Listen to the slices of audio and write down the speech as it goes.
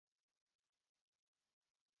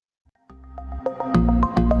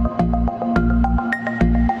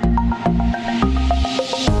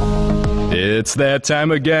It's that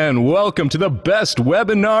time again. Welcome to the best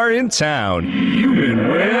webinar in town,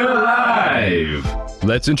 HumanWare Live.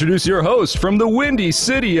 Let's introduce your host from the Windy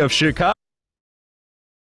City of Chicago,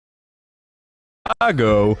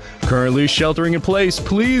 currently sheltering in place.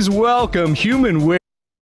 Please welcome HumanWare's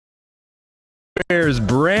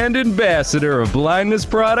brand ambassador of blindness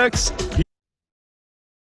products,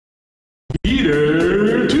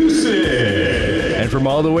 Peter Tucek. And from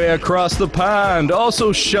all the way across the pond,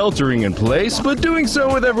 also sheltering in place, but doing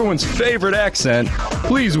so with everyone's favorite accent,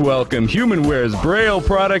 please welcome HumanWare's Braille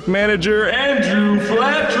product manager, Andrew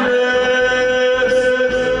Flatris.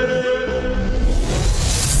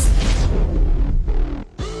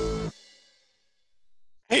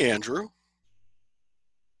 Hey, Andrew.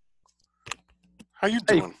 How you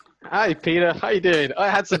doing? Hi, Peter. How you doing? I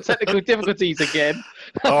had some technical difficulties again.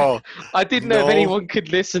 Oh, I didn't know if anyone could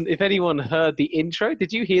listen, if anyone heard the intro.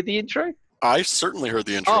 Did you hear the intro? I certainly heard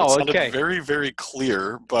the intro. Oh, it sounded okay. very, very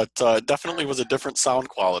clear, but definitely was a different sound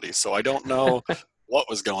quality, so I don't know what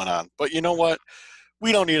was going on. But you know what?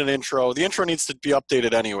 We don't need an intro. The intro needs to be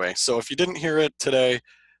updated anyway, so if you didn't hear it today,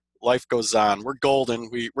 life goes on. We're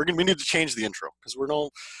golden. We need to change the intro because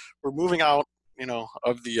we're moving out,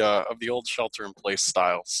 of the old shelter-in-place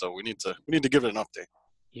style. So we need to give it an update.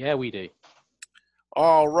 Yeah, we do.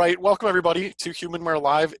 All right, welcome everybody to HumanWare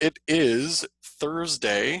Live. It is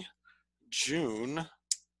Thursday, June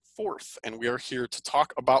 4th, and we are here to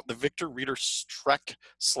talk about the Victor Reader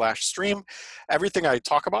Trek/Stream. Everything I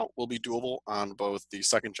talk about will be doable on both the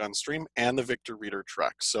 2nd Gen Stream and the Victor Reader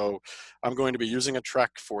Trek. So I'm going to be using a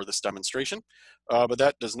Trek for this demonstration, but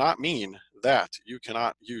that does not mean that you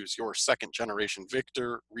cannot use your 2nd generation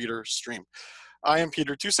Victor Reader Stream. I am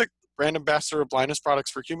Peter Tucek, brand ambassador of blindness products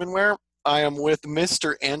for HumanWare. I am with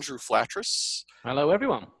Mr. Andrew Flatris. Hello,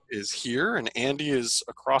 everyone. Is here, and Andy is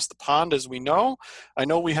across the pond, as we know. I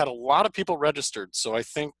know we had a lot of people registered, so I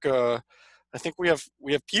think we have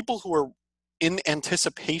people who are in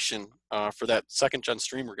anticipation for that 2nd Gen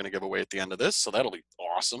Stream we're going to give away at the end of this, so that'll be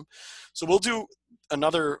awesome. So we'll do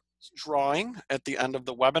another drawing at the end of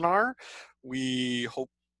the webinar. We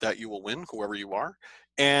hope that you will win, whoever you are.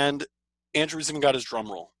 And Andrew's even got his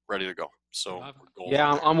drum roll ready to go. So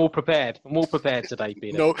yeah, I'm all prepared. I'm all prepared today,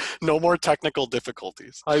 Peter. No more technical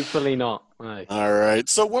difficulties. Hopefully not. No. All right.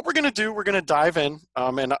 So what we're going to do, we're going to dive in,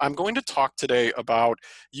 and I'm going to talk today about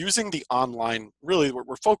using the online. Really,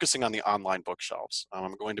 we're focusing on the online bookshelves.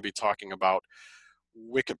 I'm going to be talking about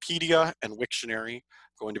Wikipedia and Wiktionary. I'm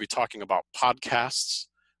going to be talking about podcasts,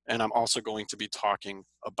 and I'm also going to be talking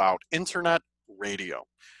about internet radio.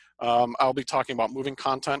 I'll be talking about moving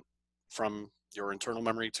content from your internal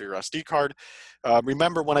memory to your SD card.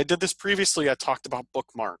 Remember, when I did this previously, I talked about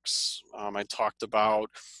bookmarks. I talked about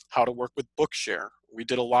how to work with Bookshare. We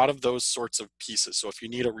did a lot of those sorts of pieces. So if you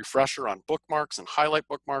need a refresher on bookmarks and highlight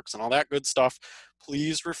bookmarks and all that good stuff,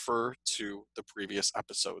 please refer to the previous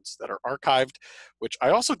episodes that are archived, which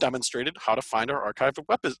I also demonstrated how to find our archived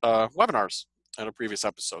webinars in a previous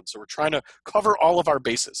episode. So we're trying to cover all of our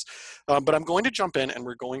bases. But I'm going to jump in and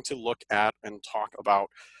we're going to look at and talk about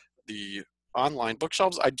the online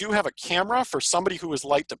bookshelves. I do have a camera for somebody who is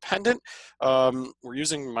light dependent. We're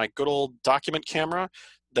using my good old document camera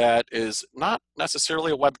that is not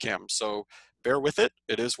necessarily a webcam, so bear with it.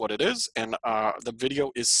 It is what it is, and the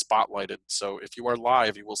video is spotlighted. So if you are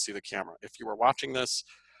live, you will see the camera. If you are watching this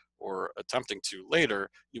or attempting to later,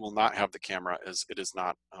 you will not have the camera, as it is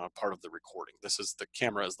not part of the recording. The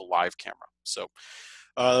camera is the live camera. So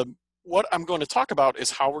what I'm going to talk about is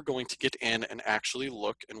how we're going to get in and actually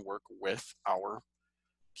look and work with our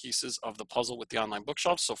pieces of the puzzle with the online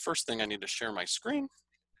bookshelf. So first thing, I need to share my screen.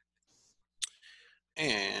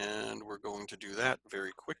 And we're going to do that very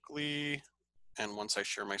quickly. And once I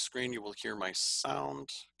share my screen, you will hear my sound.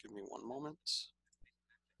 Give me one moment.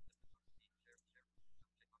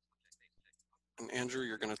 And Andrew,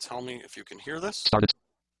 you're going to tell me if you can hear this. Started.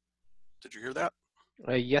 Did you hear that?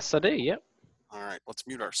 Yes, I do. Yep. All right, let's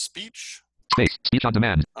mute our speech. Space, speech on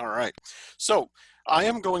demand. All right, so I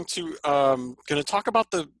am going to talk about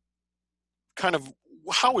the kind of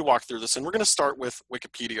how we walk through this, and we're going to start with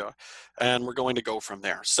Wikipedia, and we're going to go from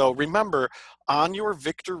there. So remember, on your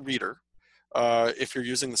Victor Reader, if you're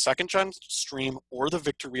using the 2nd Gen Stream or the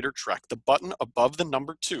Victor Reader Trek, the button above the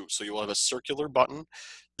number 2, so you will have a circular button.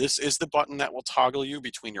 This is the button that will toggle you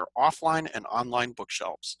between your offline and online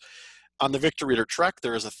bookshelves. On the Victor Reader Trek,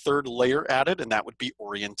 there is a 3rd layer added, and that would be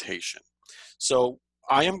orientation. So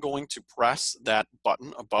I am going to press that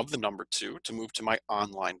button above the number 2 to move to my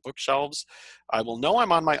online bookshelves. I will know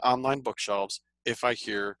I'm on my online bookshelves if I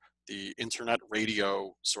hear the internet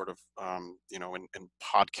radio sort of, and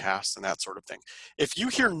podcasts and that sort of thing. If you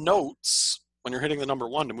hear notes when you're hitting the number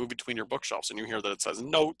 1 to move between your bookshelves and you hear that it says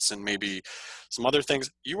notes and maybe some other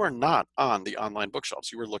things, you are not on the online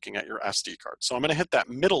bookshelves. You are looking at your SD card. So I'm going to hit that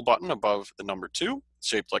middle button above the number 2,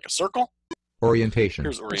 shaped like a circle. Orientation.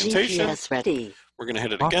 Here's orientation. GPS ready. We're going to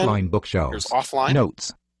hit it again. Offline bookshelves. Here's offline.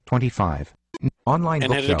 Notes. 25. Online And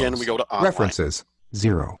bookshelves. hit it again, we go to online. References.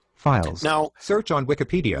 0. Files. Now, Search on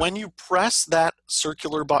Wikipedia. when you press that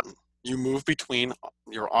circular button, you move between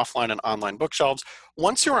your offline and online bookshelves.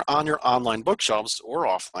 Once you're on your online bookshelves or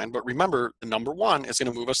offline, but remember the number 1 is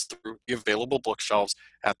going to move us through the available bookshelves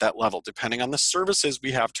at that level, depending on the services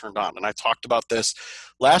we have turned on. And I talked about this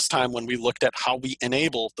last time when we looked at how we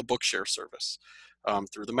enable the Bookshare service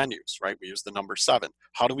through the menus, right? We use the number 7.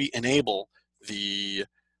 How do we enable the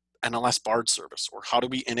NLS Bard service, or how do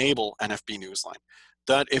we enable NFB Newsline?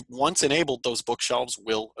 That if once enabled, those bookshelves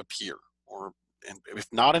will appear, and if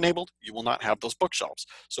not enabled, you will not have those bookshelves.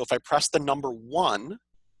 So if I press the number 1,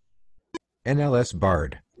 NLS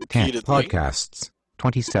Bard. 10. repeatedly, Podcasts.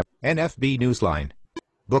 27. NFB Newsline.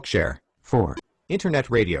 Bookshare. 4. Internet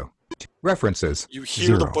radio. References. you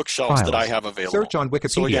hear the 0. bookshelves that I Files. have available. Search on Wikipedia.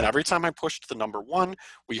 So again, every time I pushed the number 1,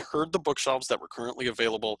 we heard the bookshelves that were currently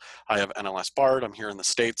available. I have NLS Bard, I'm here in the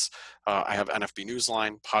States. I have NFB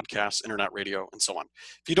Newsline, podcasts, internet radio, and so on.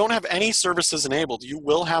 If you don't have any services enabled, you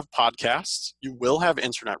will have podcasts, you will have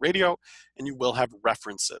internet radio, and you will have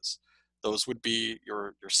references. Those would be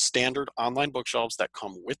your standard online bookshelves that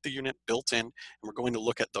come with the unit built in, and we're going to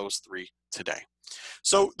look at those 3 today.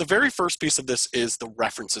 So the very first piece of this is the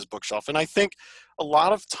references bookshelf, and I think a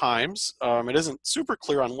lot of times it isn't super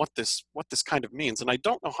clear on what this kind of means, and I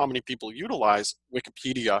don't know how many people utilize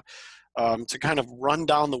Wikipedia to kind of run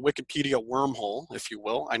down the Wikipedia wormhole, if you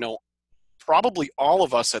will. I know probably all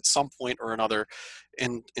of us at some point or another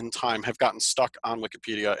in time have gotten stuck on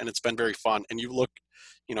Wikipedia, and it's been very fun. And you look,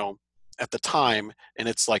 at the time, and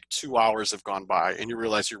it's like 2 hours have gone by, and you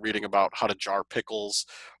realize you're reading about how to jar pickles,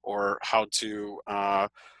 or how to,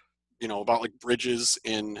 about like bridges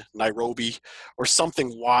in Nairobi, or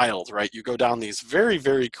something wild, right? You go down these very,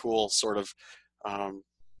 very cool sort of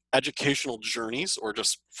educational journeys, or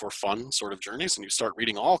just for fun sort of journeys, and you start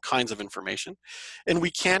reading all kinds of information. And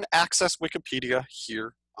we can access Wikipedia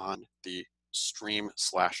here on the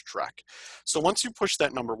stream/trek. So once you push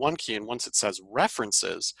that number 1 key, and once it says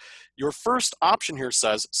references, your first option here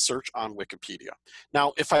says search on Wikipedia.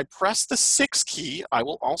 Now, if I press the 6 key, I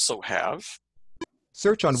will also have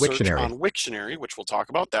Search on Wiktionary. Search on Wiktionary, which we'll talk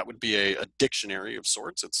about. That would be a dictionary of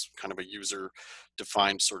sorts. It's kind of a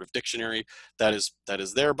user-defined sort of dictionary that is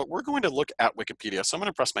there. But we're going to look at Wikipedia. So I'm going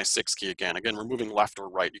to press my 6 key again. Again, we're moving left or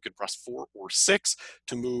right. You could press 4 or 6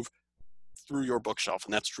 to move through your bookshelf,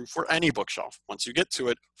 and that's true for any bookshelf. Once you get to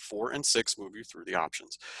it, 4 and 6 move you through the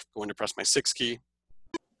options. I'm going to press my 6 key.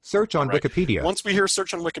 Search on Wikipedia. Once we hear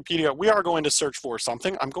search on Wikipedia, we are going to search for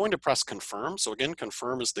something. I'm going to press confirm. So again,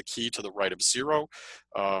 confirm is the key to the right of 0.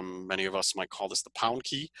 Many of us might call this the pound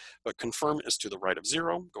key, but confirm is to the right of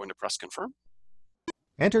 0. I'm going to press confirm.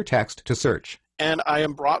 Enter text to search. And I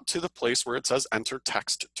am brought to the place where it says enter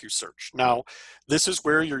text to search. Now, this is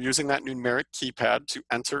where you're using that numeric keypad to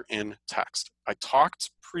enter in text. I talked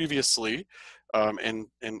previously in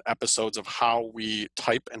episodes of how we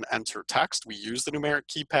type and enter text. We use the numeric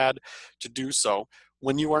keypad to do so.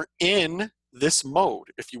 When you are in this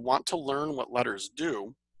mode, if you want to learn what letters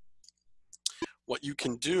do, what you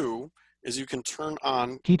can do is you can turn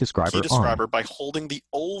on Key describer by holding the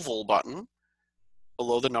oval button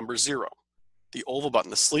below the number 0. The oval button,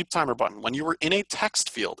 the sleep timer button. When you are in a text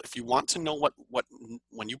field, if you want to know what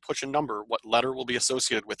when you push a number, what letter will be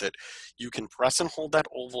associated with it, you can press and hold that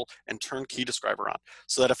oval and turn key describer on.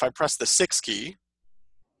 So that if I press the 6 key,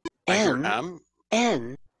 I hear M,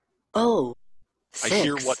 N, O, 6. I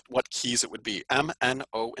hear what keys it would be. M, N,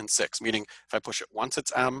 O, and 6, meaning if I push it once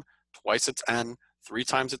it's M, twice it's N, 3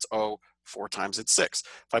 times it's O, 4 times it's 6.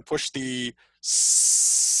 If I push the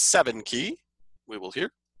 7 key, we will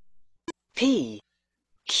hear P,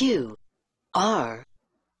 Q, R,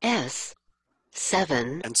 S,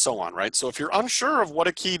 7. and so on, right? So if you're unsure of what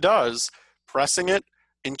a key does, pressing it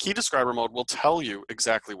in key describer mode will tell you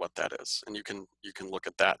exactly what that is, and you can look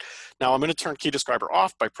at that. Now I'm going to turn key describer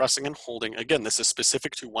off by pressing and holding. Again, this is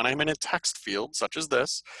specific to when I'm in a text field such as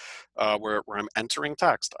this, where I'm entering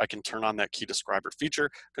text. I can turn on that key describer feature.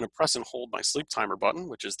 I'm going to press and hold my sleep timer button,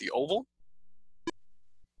 which is the oval.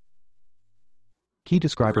 Key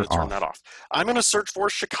describer turn that off. I'm going to search for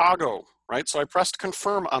Chicago, right? So I pressed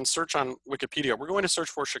confirm on search on Wikipedia. We're going to search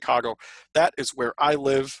for Chicago. That is where I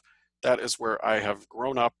live. That is where I have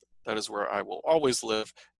grown up. That is where I will always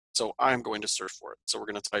live. So I'm going to search for it. So we're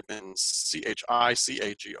going to type in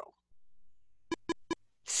CHICAGO.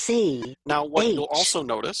 C. Now, what H. you'll also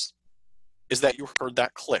notice is that you heard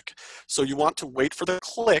that click. So you want to wait for the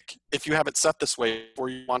click if you have it set this way, or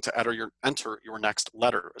you want to enter your next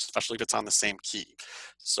letter, especially if it's on the same key.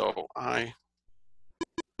 So I,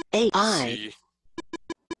 A. C,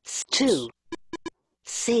 2.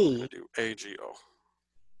 C. do A-G-O.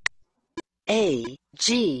 A.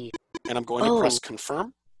 G. And I'm going to press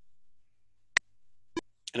confirm,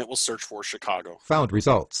 and it will search for Chicago. Found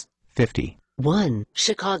results 50. 1.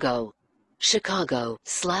 Chicago. Chicago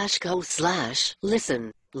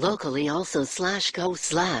 /go/listen. Locally also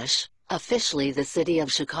 /go/. Officially, the city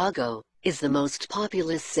of Chicago is the most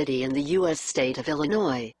populous city in the U.S. state of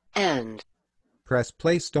Illinois. And Press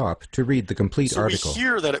play stop to read the complete article. So we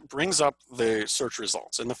hear that it brings up the search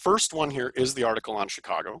results. And the first one here is the article on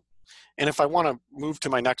Chicago. And if I want to move to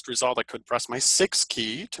my next result, I could press my 6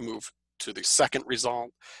 key to move to the second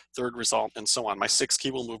result, third result, and so on. My 6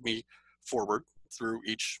 key will move me forward through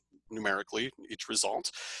each numerically, each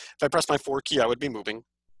result. If I press my 4 key, I would be moving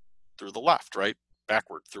through the left, right?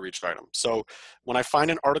 Backward through each item. So when I find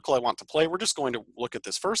an article I want to play, we're just going to look at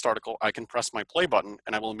this first article. I can press my play button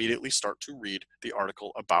and I will immediately start to read the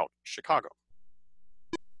article about Chicago.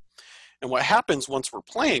 And what happens once we're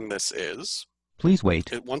playing this is, Please wait.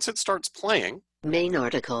 once it starts playing, main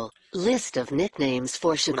article, list of nicknames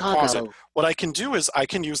for I'm gonna pause it. Chicago. What I can do is I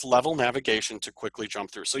can use level navigation to quickly jump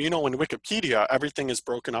through. So, you know, in Wikipedia, everything is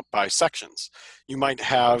broken up by sections. You might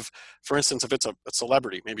have, for instance, if it's a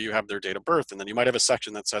celebrity, maybe you have their date of birth, and then you might have a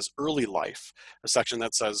section that says early life, a section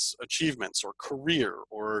that says achievements or career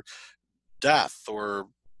or death or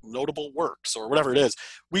notable works or whatever it is.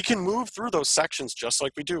 We can move through those sections just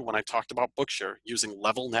like we do when I talked about Bookshare using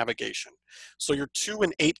level navigation. So your 2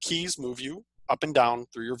 and 8 keys move you up and down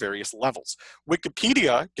through your various levels.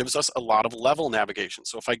 Wikipedia gives us a lot of level navigation.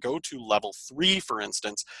 So if I go to level 3, for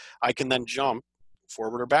instance, I can then jump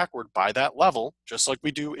forward or backward by that level, just like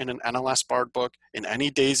we do in an NLS Bard book, in any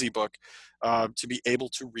DAISY book, to be able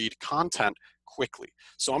to read content quickly.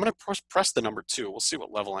 So I'm going to press the number 2. We'll see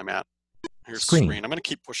what level I'm at. Here's screen. I'm going to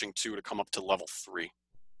keep pushing 2 to come up to level 3.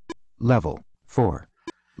 Level 4.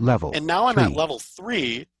 Level And now I'm 3. at level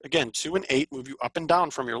 3. Again, 2 and 8 move you up and down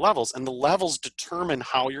from your levels, and the levels determine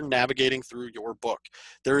how you're navigating through your book.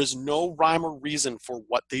 There is no rhyme or reason for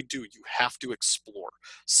what they do. You have to explore.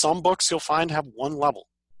 Some books you'll find have 1 level,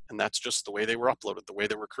 and that's just the way they were uploaded, the way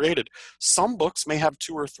they were created. Some books may have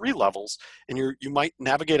 2 or 3 levels, and you might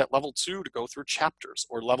navigate at level 2 to go through chapters,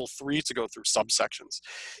 or level 3 to go through subsections.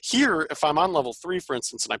 Here, if I'm on level 3, for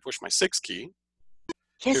instance, and I push my 6 key,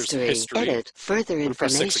 History, edit, further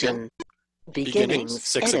information, beginnings,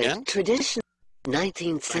 6 edit, again, tradition,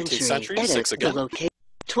 19th century, edit, 6 again, the location,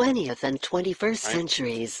 20th and 21st right.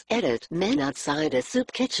 centuries, edit, men outside a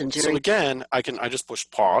soup kitchen during. So again, I just push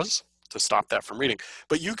pause to stop that from reading.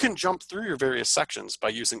 But you can jump through your various sections by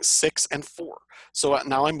using 6 and 4. So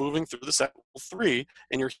now I'm moving through the level 3,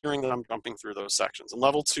 and you're hearing that I'm jumping through those sections. And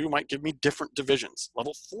level 2 might give me different divisions.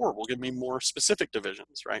 Level 4 will give me more specific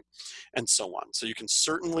divisions, right? And so on. So you can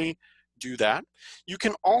certainly do that. You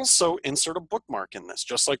can also insert a bookmark in this,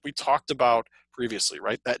 just like we talked about previously,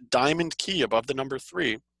 right? That diamond key above the number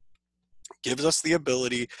 3 gives us the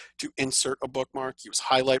ability to insert a bookmark, use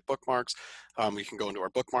highlight bookmarks. We can go into our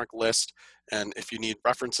bookmark list, and if you need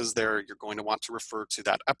references there, you're going to want to refer to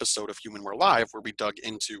that episode of Humanware Live where we dug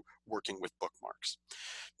into working with bookmarks.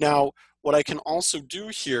 Now, what I can also do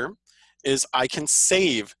here is I can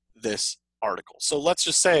save this article. So let's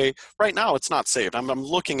just say right now it's not saved. I'm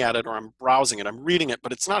looking at it, or I'm browsing it, I'm reading it,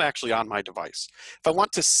 but it's not actually on my device. If I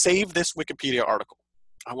want to save this Wikipedia article,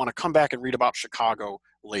 I want to come back and read about Chicago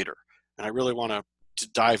later, and I really want to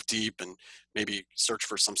dive deep and maybe search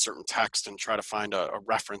for some certain text and try to find a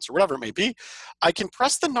reference or whatever it may be, I can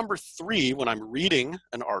press the number 3 when I'm reading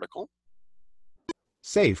an article.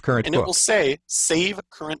 Save current and book. It will say save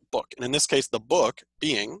current book. And in this case, the book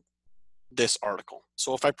being this article.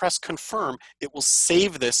 So if I press confirm, it will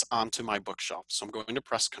save this onto my bookshelf. So I'm going to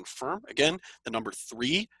press confirm. Again, the number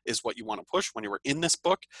 3 is what you want to push when you were in this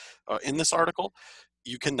book, in this article.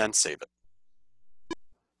 You can then save it.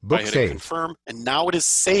 Book I hit saved. confirm, and now it is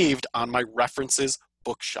saved on my references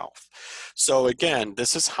bookshelf. So again,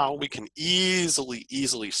 this is how we can easily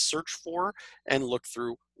search for and look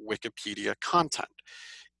through Wikipedia content.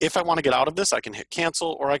 If I want to get out of this, I can hit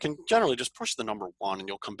cancel, or I can generally just push the number 1 and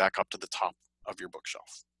you'll come back up to the top of your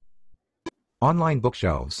bookshelf. Online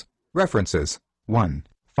bookshelves. References. 1.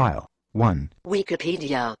 File. 1.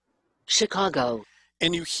 Wikipedia. Chicago.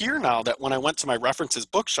 And you hear now that when I went to my references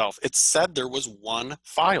bookshelf, it said there was 1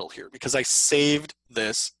 file here because I saved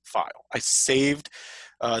this file. I saved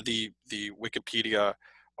the Wikipedia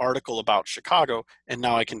article about Chicago, and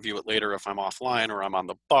now I can view it later if I'm offline or I'm on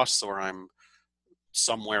the bus or I'm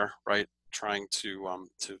somewhere, right, trying to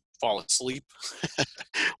fall asleep.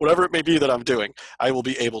 Whatever it may be that I'm doing, I will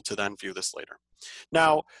be able to then view this later.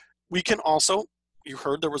 Now, we can also, you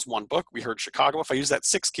heard there was one book, we heard Chicago. If I use that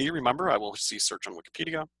 6 key, remember, I will see search on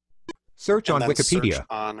Wikipedia. Search on and then Wikipedia. Search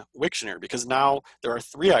on Wiktionary, because now there are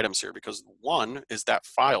 3 items here, because one is that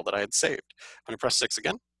file that I had saved. I'm going to press 6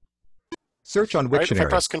 again. Search on Right, if I Wiktionary.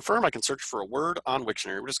 press confirm, I can search for a word on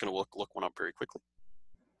Wiktionary. We're just going to look one up very quickly.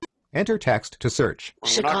 Enter text to search.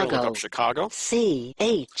 We're not going to look up Chicago.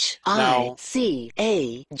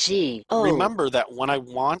 CHICAGO. Remember that when I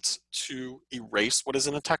want to erase what is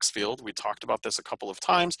in a text field, we talked about this a couple of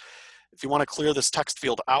times. If you want to clear this text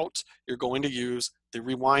field out, you're going to use the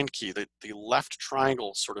rewind key, the left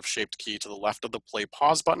triangle sort of shaped key to the left of the play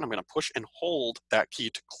pause button. I'm going to push and hold that key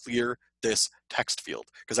to clear this text field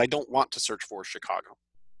because I don't want to search for Chicago.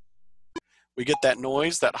 We get that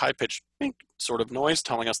noise, that high-pitched sort of noise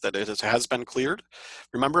telling us that it has been cleared.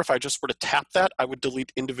 Remember, if I just were to tap that, I would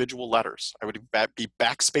delete individual letters. I would be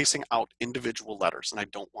backspacing out individual letters, and I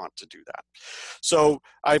don't want to do that. So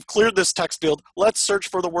I've cleared this text field. Let's search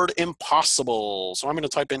for the word impossible. So I'm going to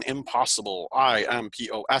type in impossible,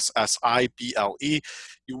 IMPOSSIBLE.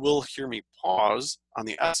 You will hear me pause on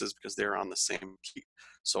the S's because they're on the same key.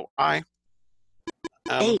 So IMPOSSIBLE.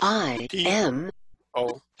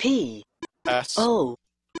 S. We're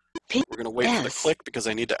going to wait for the click because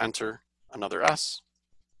I need to enter another S.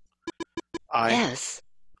 ISBIBLE.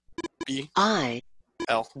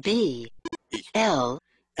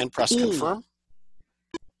 And press confirm.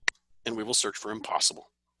 And we will search for impossible.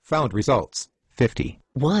 Found results 50.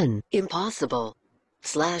 1. Impossible.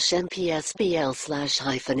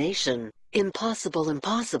 /MPSBL/hyphenation. Impossible,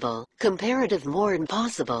 impossible. Comparative more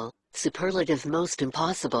impossible. Superlative most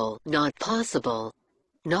impossible. Not possible.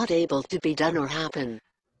 Not able to be done or happen.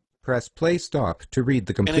 Press play stop to read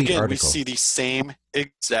the complete article. And again, article. we see the same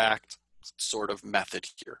exact sort of method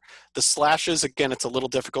here. The slashes, again, it's a little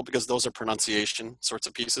difficult because those are pronunciation sorts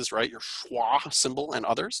of pieces, right? Your schwa symbol and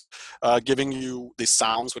others, giving you the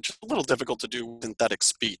sounds, which is a little difficult to do with synthetic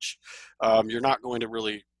speech. You're not going to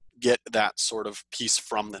really get that sort of piece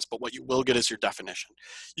from this, but what you will get is your definition.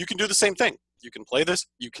 You can do the same thing. You can play this.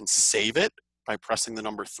 You can save it by pressing the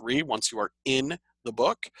number 3 once you are in the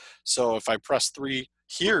book. So if I press 3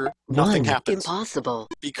 here, nothing happens. Impossible.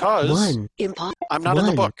 Because I'm not in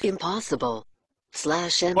the book. Impossible.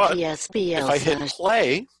 /MPSBL. If I hit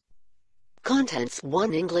play, contents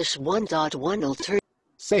 1 English 1.1 alter.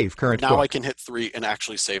 Save current now book. I can hit 3 and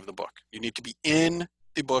actually save the book. You need to be in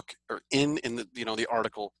the book or in the the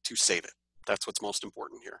article to save it. That's what's most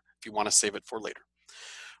important here. If you want to save it for later.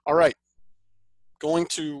 All right. Going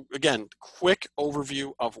to, again, quick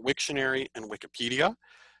overview of Wiktionary and Wikipedia.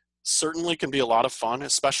 Certainly can be a lot of fun,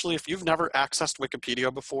 especially if you've never accessed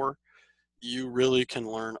Wikipedia before. You really can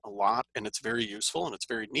learn a lot, and it's very useful, and it's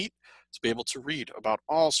very neat to be able to read about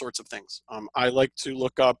all sorts of things. I like to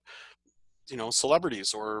look up,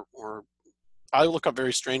 celebrities, or I look up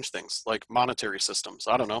very strange things like monetary systems.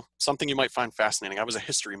 I don't know, something you might find fascinating. I was a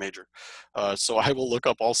history major, so I will look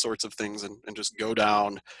up all sorts of things and just go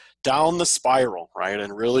down the spiral, right,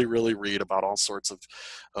 and really, really read about all sorts of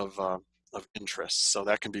interests. So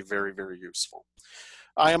that can be very, very useful.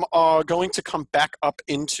 I am going to come back up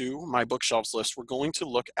into my bookshelves list. We're going to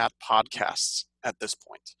look at podcasts at this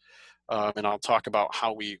point, and I'll talk about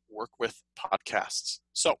how we work with podcasts.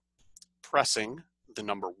 So pressing the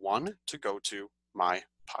number 1 to go to my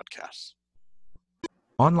podcasts.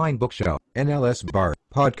 Online bookshelf, NLS bar,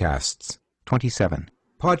 podcasts, 27.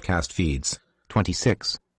 Podcast feeds,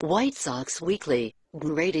 26. White Sox Weekly,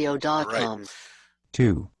 radio.com. Right.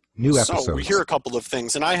 2. New episodes. So we hear a couple of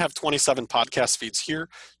things, and I have 27 podcast feeds here.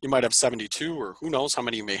 You might have 72, or who knows how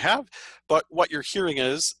many you may have. But what you're hearing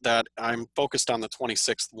is that I'm focused on the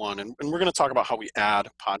 26th one, and we're going to talk about how we add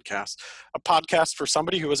podcasts. A podcast, for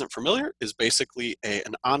somebody who isn't familiar, is basically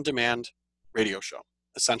an on-demand radio show.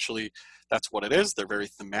 Essentially, that's what it is. They're very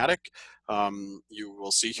thematic. You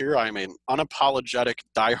will see here, I'm an unapologetic,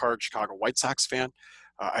 diehard Chicago White Sox fan.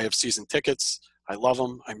 I have season tickets. I love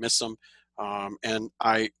them. I miss them. And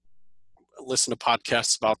I listen to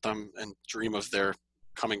podcasts about them and dream of their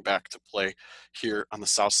coming back to play here on the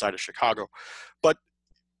south side of Chicago. But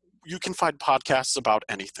you can find podcasts about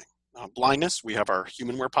anything. Blindness, we have our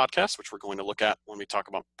Humanware podcast, which we're going to look at when we talk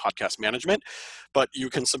about podcast management. But you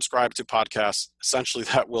can subscribe to podcasts essentially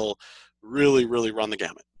that will really, really run the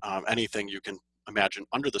gamut. Anything you can imagine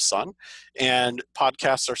under the sun. And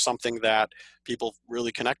podcasts are something that people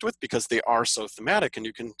really connect with because they are so thematic, and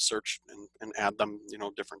you can search and add them,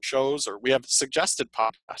 different shows, or we have suggested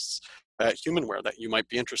podcasts at Humanware that you might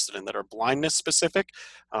be interested in that are blindness specific,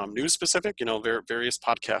 news specific, various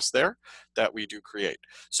podcasts there that we do create.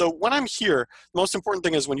 So when I'm here, the most important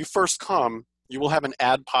thing is when you first come, you will have an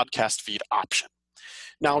add podcast feed option.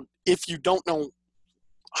 Now, if you don't know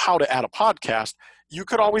how to add a podcast, you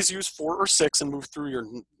could always use 4 or 6 and move through your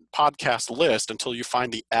podcast list until you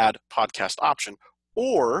find the add podcast option,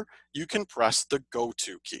 or you can press the go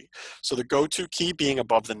to key. So the go to key being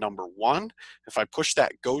above the number 1, if I push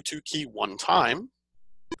that go to key one time,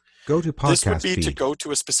 Go to podcast this would be feed. to go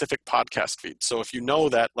to a specific podcast feed. So if you know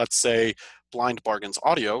that, let's say, Blind Bargains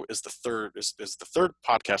Audio is the third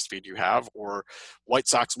podcast feed you have, or White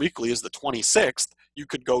Sox Weekly is the 26th, you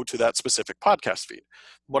could go to that specific podcast feed.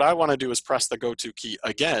 What I want to do is press the go to key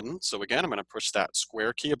again. So again, I'm going to push that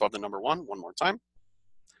square key above the number 1 one more time.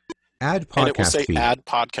 Add And it will podcast say feed. add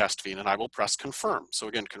podcast feed, and I will press confirm. So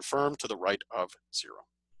again, confirm to the right of 0.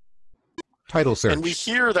 Title search. And we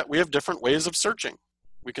hear that we have different ways of searching.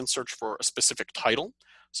 We can search for a specific title.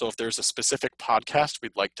 So if there's a specific podcast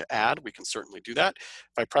we'd like to add, we can certainly do that.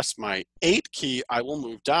 If I press my 8 key, I will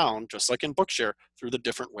move down, just like in Bookshare, through the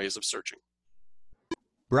different ways of searching.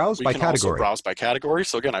 Browse We by can also category. browse by category.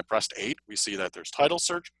 So again, I pressed 8. We see that there's title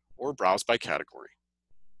search or browse by category.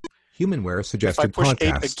 Humanware If I suggested push 8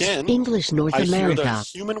 podcasts. again, English North I hear the America.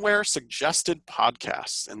 Humanware suggested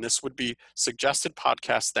podcasts, and this would be suggested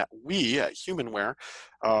podcasts that we at Humanware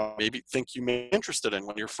maybe think you may be interested in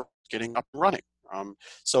when you're first getting up and running.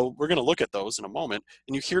 So we're going to look at those in a moment,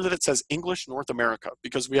 and you hear that it says English North America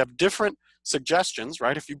because we have different suggestions,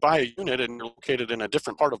 right? If you buy a unit and you're located in a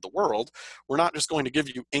different part of the world, we're not just going to give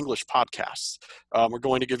you English podcasts. We're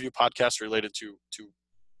going to give you podcasts related to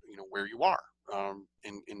where you are.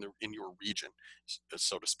 In your region,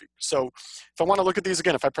 so to speak. So if I want to look at these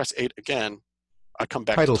again, if I press 8 again, I come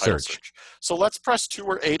back Title to title search. search. So let's press 2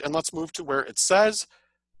 or 8, and let's move to where it says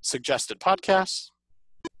suggested podcasts.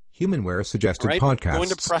 Humanware suggested Right? podcasts. Going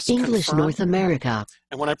to press English confirm, North America.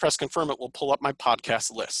 and when I press confirm, it will pull up my podcast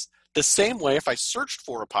list. The same way, if I searched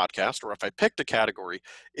for a podcast or if I picked a category,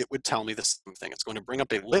 it would tell me the same thing. It's going to bring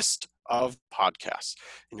up a list of podcasts,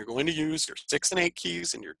 and you're going to use your 6 and 8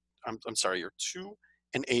 keys and your 2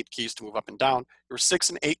 and 8 keys to move up and down. Your 6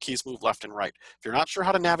 and 8 keys move left and right. If you're not sure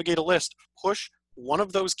how to navigate a list, push one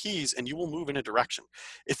of those keys and you will move in a direction.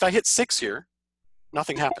 If I hit 6 here,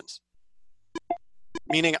 nothing happens.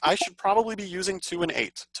 Meaning I should probably be using 2 and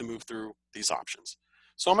 8 to move through these options.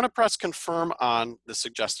 So I'm going to press confirm on the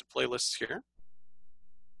suggested playlists here.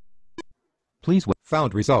 Please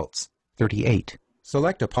found results. 38.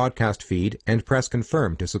 Select a podcast feed and press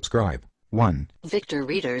confirm to subscribe. 1. Victor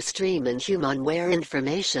Reader Stream and Humanware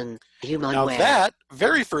information. Now Humanware. that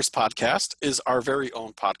very first podcast is our very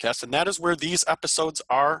own podcast, and that is where these episodes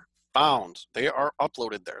are found. They are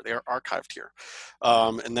uploaded there. They are archived here.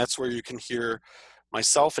 And that's where you can hear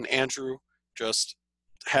myself and Andrew just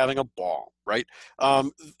having a ball, right?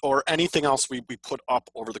 Or anything else we put up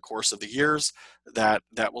over the course of the years that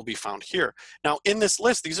will be found here. Now in this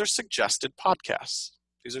list, these are suggested podcasts.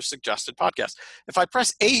 These are suggested podcasts. If I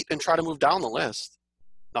press 8 and try to move down the list,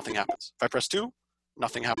 nothing happens. If I press 2,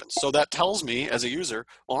 nothing happens. So that tells me as a user,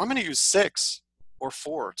 well, I'm going to use 6 or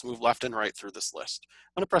 4 to move left and right through this list.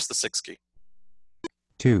 I'm going to press the 6 key.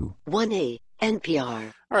 2. 1A.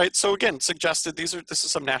 NPR. All right, so again, suggested, this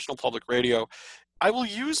is some National Public Radio. I will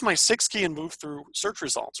use my 6 key and move through search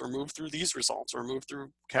results or move through these results or move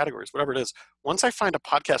through categories, whatever it is. Once I find a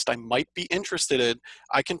podcast I might be interested in,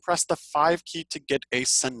 I can press the 5 key to get a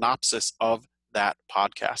synopsis of that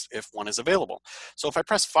podcast if one is available. So if I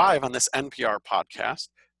press 5 on this NPR podcast,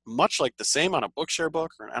 much like the same on a Bookshare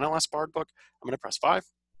book or an NLS Bard book, I'm going to press 5.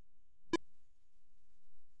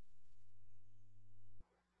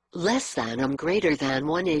 Less than greater than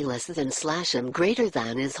 1A less than / greater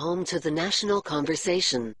than is home to the national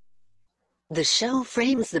conversation. The show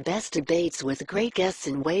frames the best debates with great guests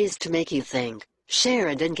in ways to make you think, share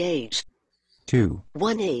and engage. 2.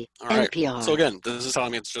 1A. All right. NPR. So again, this is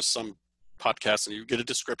telling me it's just some podcast, and you get a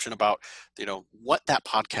description about, what that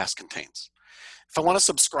podcast contains. If I want to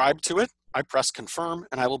subscribe to it, I press confirm,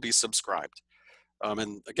 and I will be subscribed.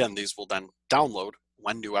 And again, these will then download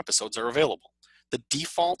when new episodes are available. The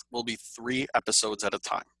default will be 3 episodes at a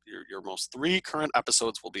time. Your most 3 current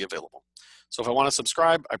episodes will be available. So if I want to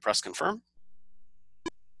subscribe, I press confirm,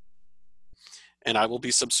 and I will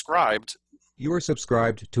be subscribed You are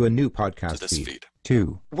subscribed to a new to podcast this feed. feed.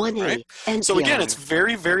 2. 1A. Right. NPR. So again, it's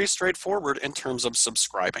very, very straightforward in terms of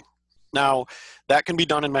subscribing. Now, that can be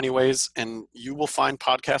done in many ways, and you will find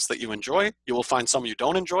podcasts that you enjoy. You will find some you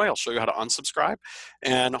don't enjoy. I'll show you how to unsubscribe,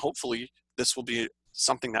 and hopefully this will be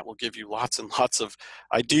something that will give you lots and lots of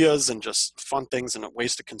ideas and just fun things and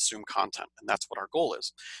ways to consume content, and that's what our goal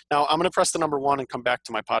is. Now, I'm going to press the number 1 and come back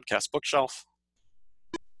to my podcast bookshelf.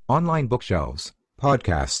 Online bookshelves.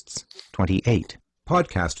 Podcasts. 28.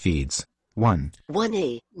 Podcast feeds. 1.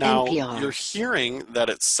 1A, Now, NPR. you're hearing that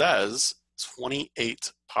it says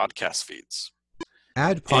 28 podcast feeds.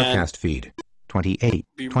 Add podcast feed. 28.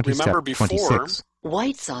 27. Remember before, 26.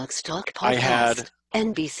 White Sox Talk Podcast. I had,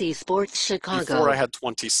 NBC Sports Chicago. before I had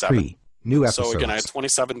 27. 3. New episodes. So again, I had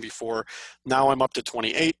 27 before. Now I'm up to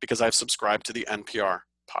 28 because I've subscribed to the NPR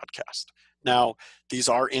podcast. Now, these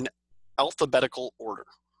are in alphabetical order.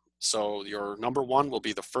 So your number 1 will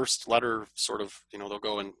be the first letter, sort of, they'll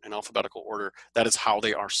go in alphabetical order. That is how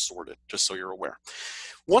they are sorted, just so you're aware.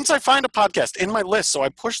 Once I find a podcast in my list, so I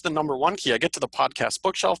push the number 1 key, I get to the podcast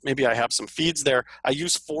bookshelf, maybe I have some feeds there. I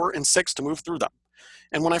use 4 and 6 to move through them.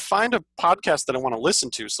 And when I find a podcast that I want to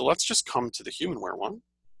listen to, so let's just come to the Humanware one.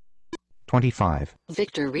 25.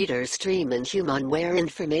 Victor Reader Stream and Humanware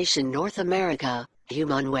Information North America,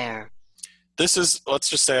 Humanware. This is, let's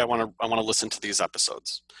just say I want to listen to these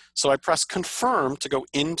episodes. So I press confirm to go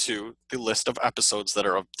into the list of episodes that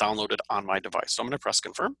are downloaded on my device. So I'm going to press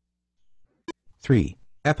confirm. 3.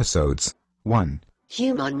 Episodes. 1.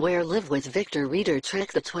 Humanware Live with Victor Reader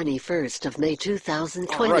Trek the 21st of May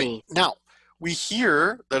 2020. All right. Now, we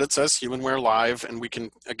hear that it says Humanware Live, and we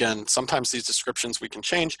can, again, sometimes these descriptions we can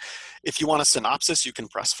change. If you want a synopsis, you can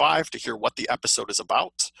press 5 to hear what the episode is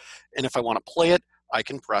about. And if I want to play it, I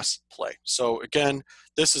can press play. So again,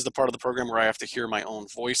 this is the part of the program where I have to hear my own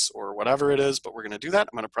voice or whatever it is, but we're going to do that.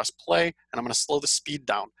 I'm going to press play, and I'm going to slow the speed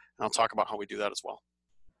down, and I'll talk about how we do that as well.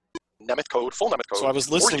 Nemeth code, full Nemeth code. So I was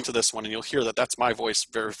listening to this one, and you'll hear that that's my voice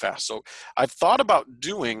very fast. So I've thought about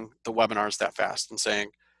doing the webinars that fast and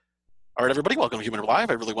saying, all right, everybody, welcome to Human Live.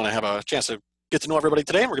 I really want to have a chance to get to know everybody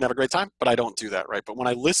today, and we're going to have a great time, but I don't do that, right? But when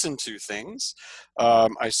I listen to things,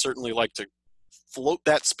 I certainly like to float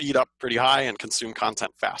that speed up pretty high and consume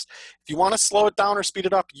content fast. If you want to slow it down or speed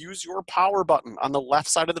it up, use your power button on the left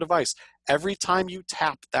side of the device. Every time you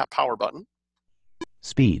tap that power button,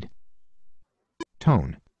 Speed.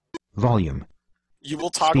 Tone. Volume. you will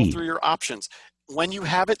toggle Speed. through your options. When you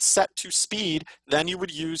have it set to speed, then you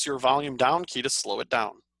would use your volume down key to slow it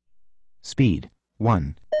down. Speed.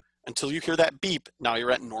 1. Until you hear that beep, now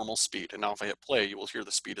you're at normal speed. And now if I hit play, you will hear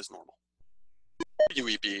the speed is normal.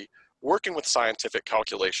 UEB, working with scientific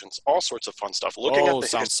calculations, all sorts of fun stuff. Looking at the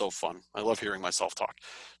sounds so fun. I love hearing myself talk.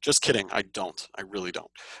 Just kidding, I don't. I really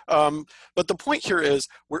don't. But the point here is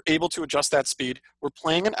we're able to adjust that speed. We're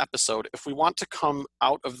playing an episode. If we want to come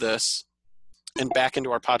out of this and back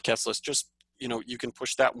into our podcast list, just, you can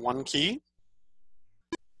push that 1 key,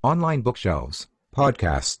 Online bookshelves.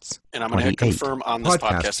 Podcasts. and I'm going to hit 28. confirm on this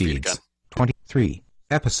podcast feed again. 23.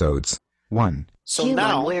 Episodes. 1. So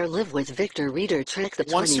now, Humanware Live with Victor Reader Trek the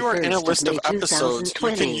 21st once you are in a list of of May episodes, you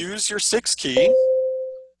can 2020. use your 6 key.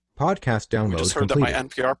 Podcast We download just heard completed. that my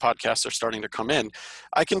NPR podcasts are starting to come in.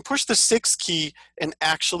 I can push the 6 key and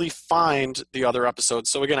actually find the other episodes.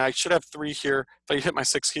 So again, I should have 3 here. If I hit my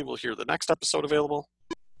 6 key, we'll hear the next episode available.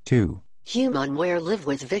 2. Humanware Live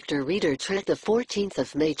with Victor Reader Trek the 14th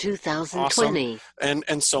of May 2020.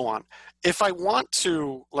 And so on. If I want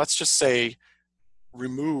to, let's just say,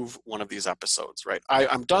 remove one of these episodes, right?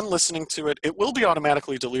 I'm done listening to it. It will be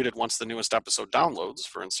automatically deleted once the newest episode downloads,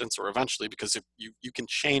 for instance, or eventually, because if you can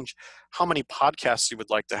change how many podcasts you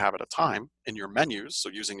would like to have at a time in your menus, so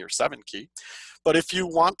using your 7 key. But if you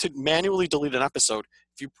want to manually delete an episode,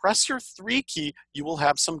 if you press your 3 key, you will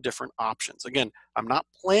have some different options. Again, I'm not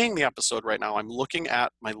playing the episode right now. I'm looking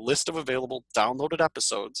at my list of available downloaded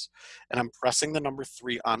episodes, and I'm pressing the number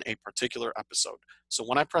 3 on a particular episode. So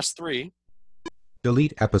when I press 3,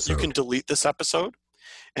 Delete episode. you can delete this episode.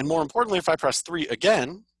 And more importantly, if I press 3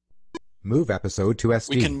 again, Move episode to SD.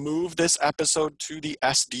 we can move this episode to the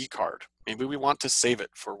SD card. Maybe we want to save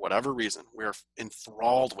it for whatever reason. We're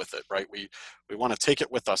enthralled with it, right? We want to take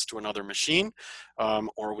it with us to another machine,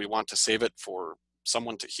 or we want to save it for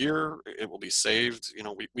someone to hear. It will be saved.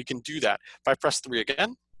 We can do that. If I press 3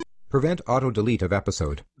 again, Prevent auto-delete of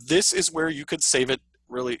episode. this is where you could save it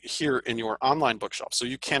really here in your online bookshelf. So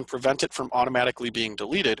you can prevent it from automatically being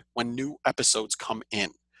deleted when new episodes come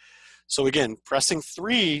in. So again, pressing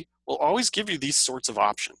 3 will always give you these sorts of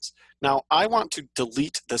options. Now, I want to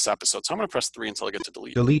delete this episode. So I'm going to press 3 until I get to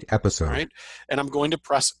delete. Delete episode. All right. And I'm going to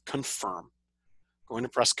press confirm. going to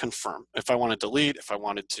press confirm. If I want to delete, if I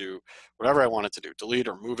wanted to, whatever I wanted to do, delete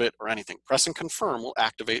or move it or anything, pressing confirm will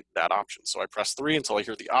activate that option. So I press 3 until I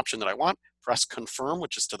hear the option that I want, press confirm,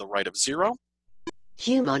 which is to the right of 0.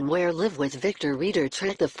 Humanware Live with Victor Reader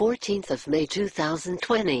Trick the 14th of May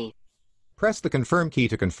 2020. Press the confirm key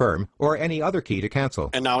to confirm, or any other key to cancel.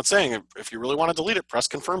 And now it's saying, if you really want to delete it, press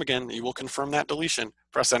confirm again. You will confirm that deletion.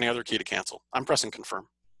 Press any other key to cancel. I'm pressing confirm.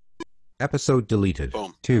 Episode deleted.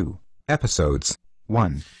 Boom. 2 episodes.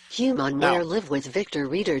 1. Humanware Now- Live with Victor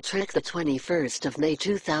Reader Trick the 21st of May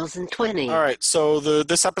 2020. All right, so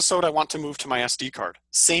this episode I want to move to my SD card.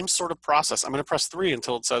 Same sort of process. I'm going to press 3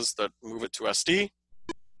 until it says that move it to SD,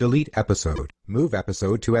 Delete episode. Move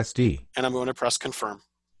episode to SD. and I'm going to press confirm.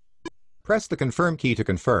 Press the confirm key to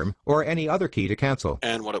confirm, or any other key to cancel.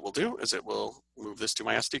 And what it will do is it will move this to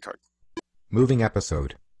my SD card. Moving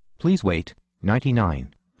episode. Please wait.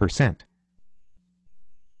 99%.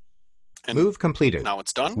 And Move completed. now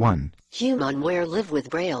it's done. 1. Humanware Live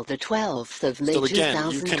with Braille the 12th of May So again,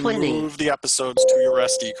 you can 2020. move the episodes to your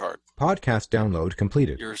SD card. Podcast download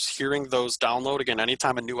completed. You're hearing those download. Again,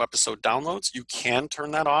 anytime a new episode downloads, you can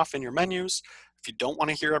turn that off in your menus if you don't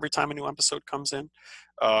want to hear every time a new episode comes in.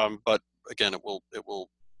 But again, it will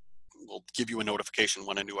give you a notification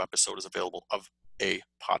when a new episode is available of a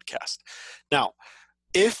podcast. Now,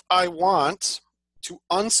 if I want to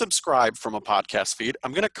unsubscribe from a podcast feed,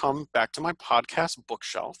 I'm going to come back to my podcast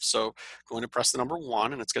bookshelf. So going to press the number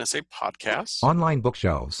 1, and it's going to say podcast. Online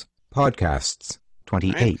bookshelves. Podcasts.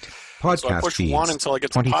 28. Podcast So I push feeds. 1 until I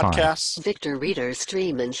get to 25. podcasts. Victor Reader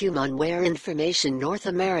Stream and Humanware Information North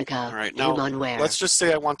America. All right, now Humanware. let's just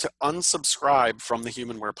say I want to unsubscribe from the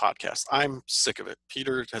Humanware podcast. I'm sick of it.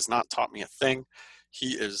 Peter has not taught me a thing.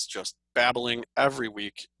 He is just babbling every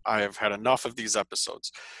week. I have had enough of these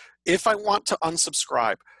episodes. If I want to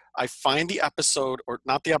unsubscribe, I find the episode, or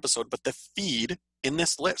not the episode, but the feed in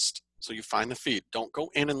this list. So you find the feed. Don't go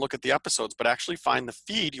in and look at the episodes, but actually find the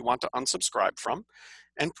feed you want to unsubscribe from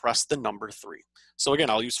and press the number 3. So again,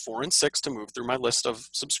 I'll use 4 and 6 to move through my list of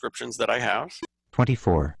subscriptions that I have,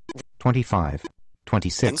 24. 25.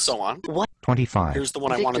 26. and so on. 25. Here's the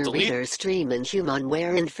one I want to Victor delete. Reader Stream and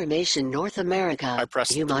Humanware Information North America. I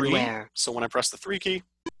press 3. Humanware. So when I press the 3 key,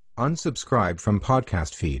 Unsubscribe from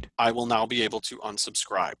podcast feed. I will now be able to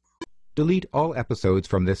unsubscribe. Delete all episodes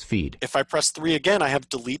from this feed. If I press 3 again, I have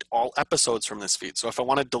delete all episodes from this feed. So if I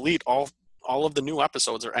want to delete all of the new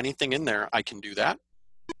episodes or anything in there, I can do that.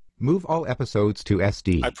 Move all episodes to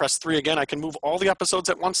SD. I press 3 again, I can move all the episodes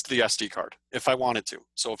at once to the SD card if I wanted to.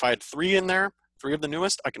 So if I had 3 in there, 3 of the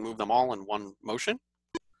newest, I can move them all in one motion.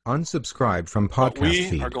 Unsubscribe from But podcast we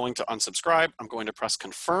feed. are going to unsubscribe. I'm going to press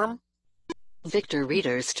confirm. Victor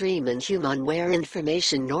Reader Stream and Humanware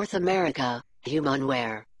Information North America.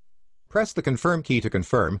 Humanware. Press the confirm key to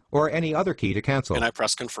confirm, or any other key to cancel. And I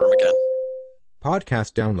press confirm again.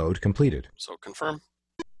 Podcast download completed. So confirm,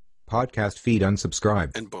 Podcast feed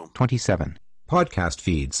unsubscribed. and boom. 27. Podcast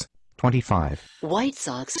feeds. 25. White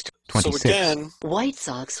Sox. 26. So again, White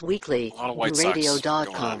Sox Weekly. a lot of White Sox going on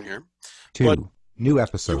Radio.com. here. 2. but New You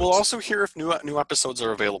episodes. will also hear if new episodes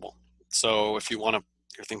are available. So if you want to,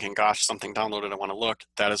 you're thinking, gosh, something downloaded, I want to look,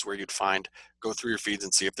 that is where you'd go through your feeds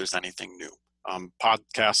and see if there's anything new.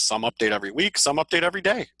 Podcasts, some update every week, some update every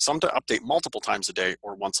day, some to update multiple times a day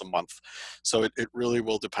or once a month. So it really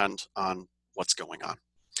will depend on what's going on.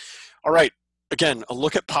 All right, again, a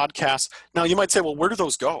look at podcasts. Now you might say, well, where do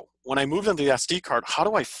those go? When I move them to the SD card, how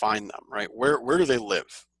do I find them, right? Where do they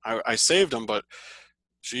live? I saved them, but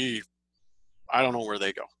gee, I don't know where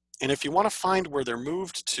they go. And if you want to find where they're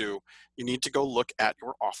moved to, you need to go look at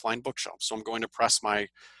your offline bookshelf. So I'm going to press my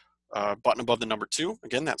button above the number 2.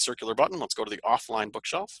 Again, that circular button. Let's go to the offline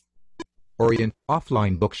bookshelf. Orient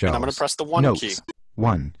offline bookshelves. And I'm going to press the 1 Notes. key.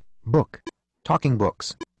 1. Book. Talking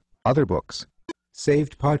books. Other books.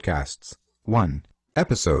 Saved podcasts. 1.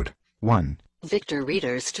 Episode. 1. Victor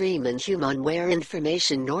Reader Stream and Humanware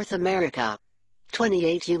Information North America.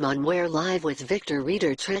 28 Humanware Live with Victor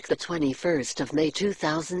Reader Trick the 21st of May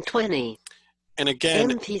 2020. And again,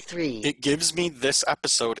 MP3. it gives me this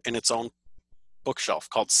episode in its own bookshelf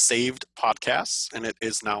called Saved Podcasts, and it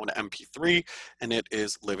is now an MP3, and it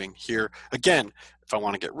is living here. Again, if I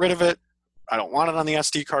want to get rid of it, I don't want it on the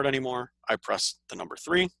SD card anymore, I press the number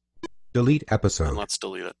 3, Delete and episode. let's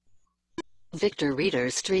delete it. Victor Reader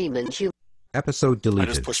Stream and Episode I deleted.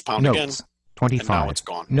 just push pound again, Notes. and now 25. it's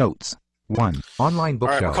gone. Notes. 1. Online All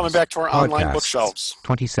bookshelves. right, we're coming back to our online Podcasts. bookshelves.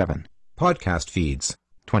 27. Podcast feeds.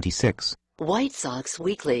 26. White Sox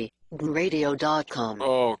Weekly. Radio.com.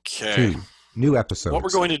 Okay. 2. New episodes. What we're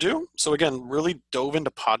going to do, so again, really dove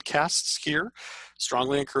into podcasts here.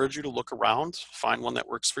 Strongly encourage you to look around, find one that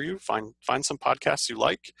works for you, find some podcasts you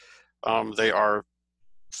like. They are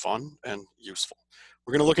fun and useful.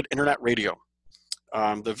 We're going to look at internet radio.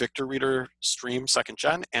 The Victor Reader Stream 2nd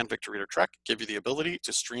Gen and Victor Reader Trek give you the ability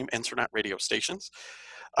to stream internet radio stations.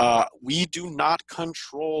 We do not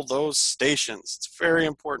control those stations. It's very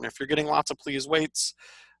important. If you're getting lots of please waits,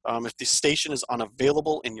 if the station is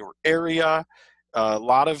unavailable in your area, a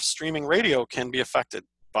lot of streaming radio can be affected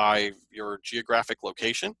by your geographic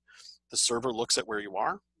location. The server looks at where you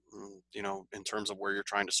are, in terms of where you're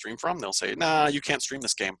trying to stream from. They'll say, nah, you can't stream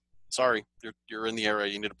this game. Sorry, you're in the area.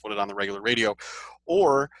 You need to put it on the regular radio.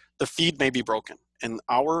 Or the feed may be broken. And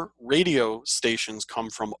our radio stations come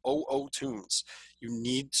from OO Tunes. You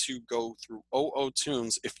need to go through OO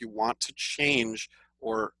Tunes if you want to change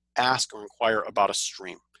or ask or inquire about a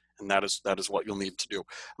stream. And that is what you'll need to do.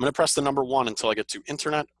 I'm going to press the number 1 until I get to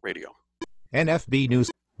internet radio. NFB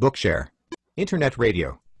News, Bookshare, Internet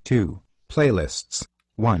Radio, 2, Playlists,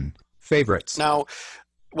 1, Favorites. Now,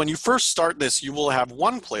 when you first start this, you will have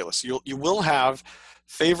one playlist. You will have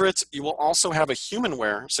favorites. You will also have a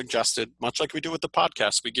HumanWare suggested, much like we do with the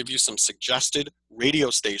podcast. We give you some suggested radio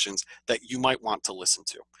stations that you might want to listen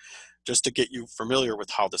to, just to get you familiar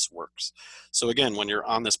with how this works. So again, when you're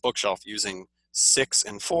on this bookshelf, using 6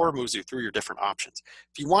 and 4 moves you through your different options.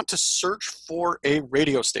 If you want to search for a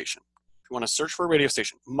radio station,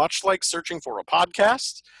 much like searching for a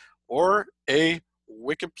podcast or a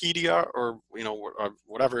Wikipedia or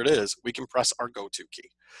whatever it is, we can press our go-to key.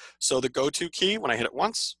 So the go-to key, when I hit it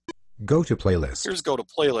once, Go to Playlist. Here's Go to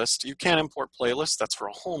Playlist. You can import playlists. That's for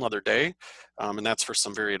a whole nother day, and that's for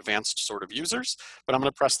some very advanced sort of users. But I'm going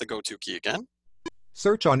to press the go-to key again.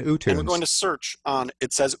 Search on And we're UTunes. going to search on,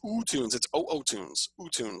 it says UTunes. It's OO-Tunes,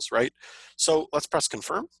 UTunes, right? So let's press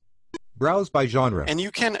confirm. Browse by genre. And you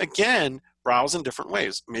can, again, browse in different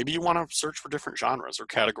ways. Maybe you want to search for different genres or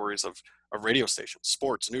categories of radio stations: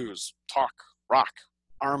 sports, news, talk, rock,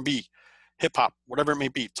 R&B, hip-hop, whatever it may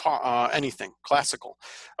be, anything, classical.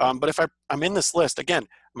 But if I'm in this list, again,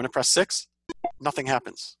 I'm going to press 6. Nothing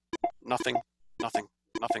happens. Nothing, nothing,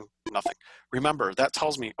 nothing, nothing. Remember, that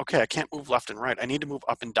tells me, okay, I can't move left and right. I need to move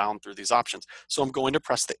up and down through these options. So I'm going to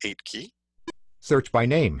press the 8 key. Search by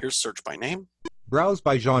name. Here's search by name Browse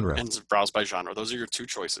by genre. and browse by genre. Those are your 2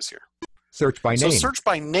 choices here. Search by So name. search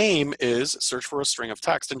by name is search for a string of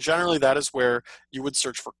text. And generally that is where you would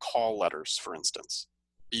search for call letters, for instance,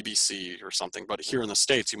 BBC or something. But here in the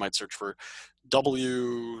States, you might search for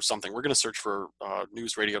W something. We're going to search for a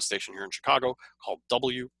news radio station here in Chicago called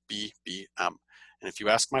WBBM. And if you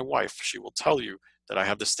ask my wife, she will tell you that I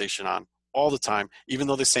have this station on all the time, even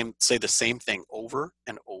though they say the same thing over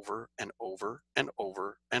and over and over and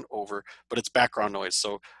over and over, but it's background noise.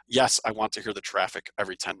 So yes, I want to hear the traffic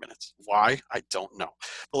every 10 minutes. Why? I don't know.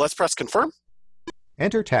 But let's press confirm.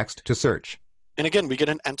 Enter text to search. And again, we get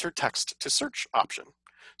an enter text to search option.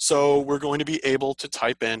 So we're going to be able to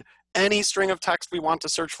type in any string of text we want to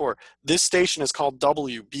search for. This station is called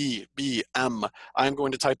WBBM. I'm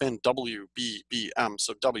going to type in WBBM.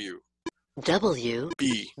 So W, W,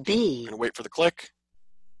 B. B, I'm going to wait for the click.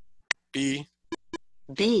 B,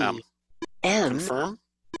 B, M. M, Confirm.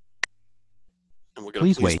 And we're going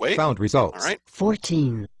Please to please wait. Found results. All right.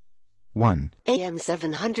 14. 1. AM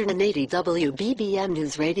 780 WBBM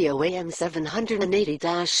News Radio AM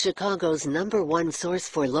 780 Chicago's #1 source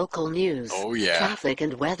for local news, Oh, yeah. traffic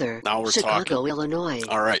and weather. Now we're Chicago, talking. Illinois.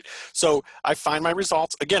 All right. So I find my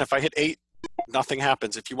results. Again, if I hit 8, nothing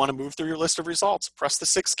happens. If you want to move through your list of results, press the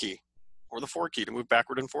 6 key or the 4 key to move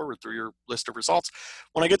backward and forward through your list of results.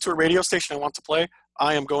 When I get to a radio station I want to play,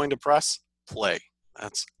 I am going to press play.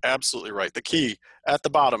 That's absolutely right. The key at the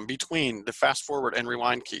bottom between the fast forward and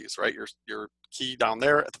rewind keys, right? Your key down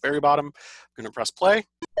there at the very bottom. I'm going to press play.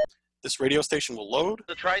 This radio station will load.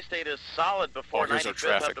 The Tri-State is solid before Here's our 95th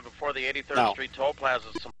traffic. up to before the 83rd Now. Street toll plaza.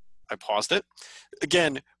 I paused it.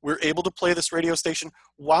 Again, we're able to play this radio station.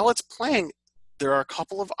 While it's playing, there are a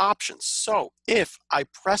couple of options. So if I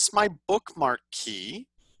press my bookmark key,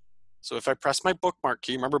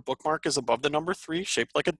 remember bookmark is above the number 3,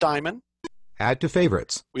 shaped like a diamond. Add to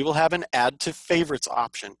favorites. We will have an add to favorites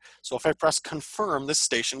option. So if I press confirm, this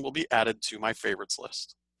station will be added to my favorites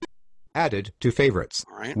list. Added to favorites.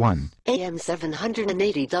 All right. 1. AM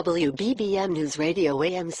 780 WBBM News Radio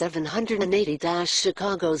AM 780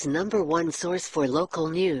 Chicago's #1 source for local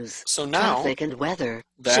news, So now traffic and weather.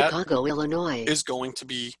 that Chicago, Illinois. is going to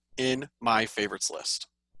be in my favorites list.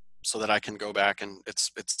 so that I can go back and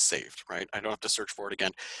it's saved, right? I don't have to search for it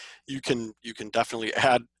again. You can definitely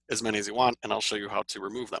add as many as you want, and I'll show you how to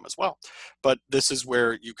remove them as well. But this is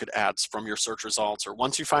where you could add from your search results, or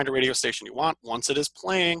once you find a radio station you want, once it is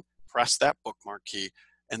playing, press that bookmark key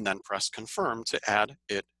and then press confirm to add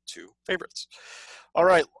it to favorites. All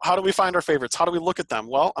right, how do we find our favorites? How do we look at them?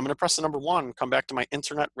 Well, I'm going to press the number 1, come back to my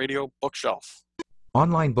internet radio bookshelf.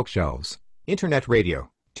 Online bookshelves. Internet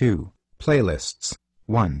radio. 2. Playlists.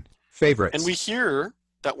 1. Favorites. And we hear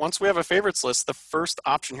that once we have a favorites list, the first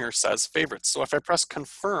option here says favorites. So if I press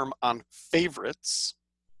confirm on favorites,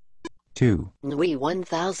 2. We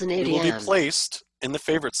 1080 it will be AM. placed in the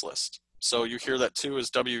favorites list. So you hear that 2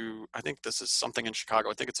 is I think this is something in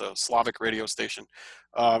Chicago. I think it's a Slavic radio station.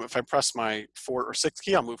 If I press my 4 or 6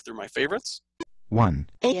 key, I'll move through my favorites. 1.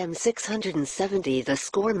 AM 670, the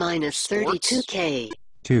score minus Sports. 32K.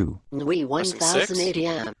 2. We Pressing 1080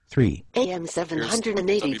 AM. 3. AM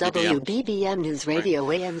 780 WBBM News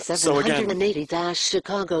Radio. AM So again- 780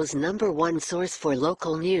 Chicago's #1 source for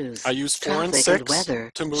local news. I use 4 and traffic 6 and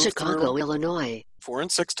weather. to move Chicago, through. Illinois. 4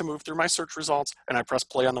 and 6 to move through my search results, and I press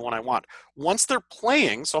play on the one I want. Once they're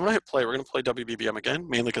playing, so I'm gonna hit play. We're gonna play WBBM again,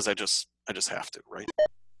 mainly because I just have to, right?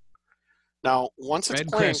 Now, once it's Red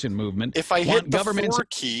playing, Crescent Movement. if I want hit the governments- 4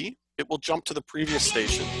 key, it will jump to the previous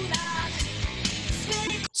station.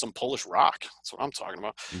 Some Polish rock, that's what I'm talking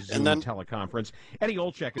about. Zoom then- teleconference. Eddie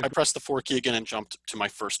Olczyk is I press the 4 key again and jumped to my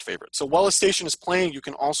first favorite. So while a station is playing, you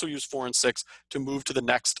can also use 4 and 6 to move to the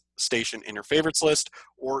next station in your favorites list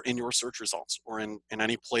or in your search results or in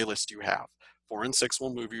any playlist you have. 4 and 6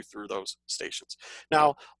 will move you through those stations.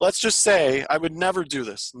 Now, let's just say I would never do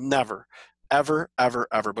this, never, ever, ever,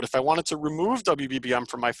 ever. But if I wanted to remove WBBM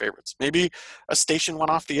from my favorites, maybe a station went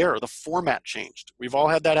off the air, or the format changed. We've all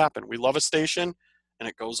had that happen. We love a station and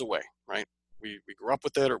it goes away, right? We grew up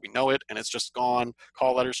with it, or we know it, and it's just gone.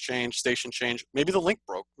 Call letters change, station change. Maybe the link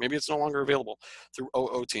broke. Maybe it's no longer available through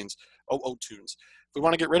OO Tunes. If we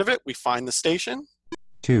want to get rid of it, we find the station.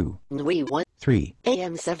 2. We 3.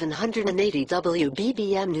 AM 780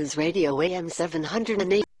 WBBM News Radio. AM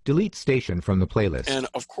 780. Delete station from the playlist. And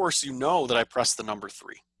of course, you know that I pressed the number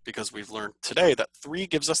 3 because we've learned today that 3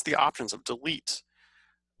 gives us the options of delete.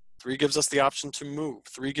 3 gives us the option to move.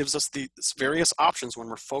 3 gives us the various options when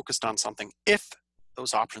we're focused on something, if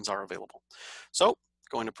those options are available. So,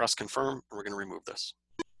 going to press confirm, and we're going to remove this.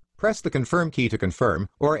 Press the confirm key to confirm,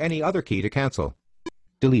 or any other key to cancel.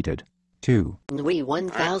 Deleted. 2. We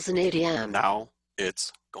 1080 AM. Now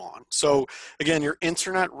it's gone. So again, your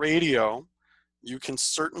internet radio, you can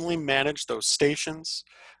certainly manage those stations.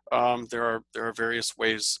 There are various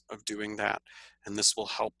ways of doing that, and this will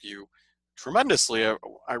help you tremendously.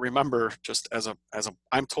 I remember just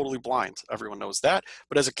I'm totally blind. Everyone knows that.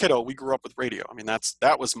 But as a kiddo, we grew up with radio. I mean,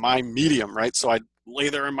 that was my medium, right? So I'd lay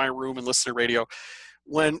there in my room and listen to radio.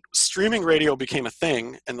 When streaming radio became a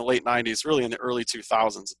thing in the late 90s, really in the early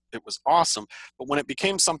 2000s, it was awesome. But when it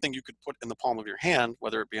became something you could put in the palm of your hand,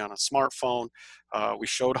 whether it be on a smartphone, we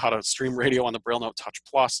showed how to stream radio on the Braille Note Touch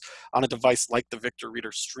Plus, on a device like the Victor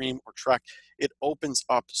Reader Stream or Trek, it opens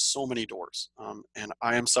up so many doors. And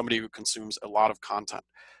I am somebody who consumes a lot of content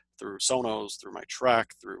through Sonos, through my Trek,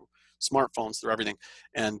 through smartphones, through everything,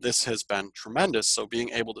 and this has been tremendous. So being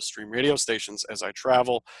able to stream radio stations as I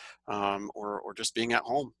travel, or just being at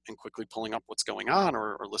home and quickly pulling up what's going on,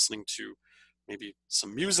 or listening to maybe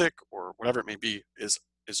some music or whatever it may be, is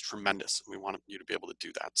tremendous. We want you to be able to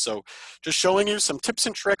do that. So just showing you some tips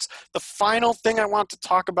and tricks. The final thing I want to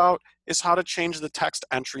talk about is how to change the text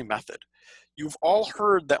entry method. You've all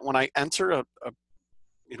heard that when I enter a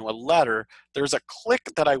letter, there's a click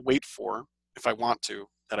that I wait for, if I want to,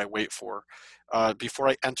 before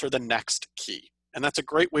I enter the next key. And that's a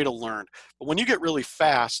great way to learn. But when you get really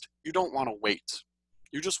fast, you don't want to wait.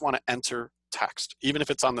 You just want to enter text, even if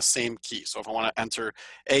it's on the same key. So if I want to enter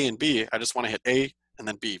A and B, I just want to hit A and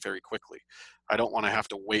then B very quickly. I don't want to have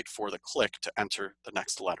to wait for the click to enter the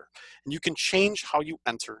next letter. And you can change how you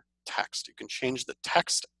enter text. You can change the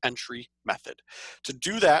text entry method. To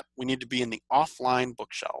do that, we need to be in the offline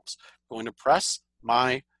bookshelves. I'm going to press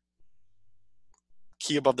my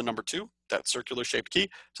key above the number 2, that circular shaped key,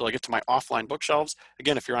 till I get to my offline bookshelves.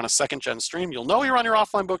 Again, if you're on a second gen stream, you'll know you're on your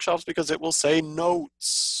offline bookshelves because it will say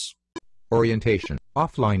notes. Orientation.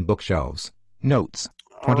 Offline bookshelves. Notes.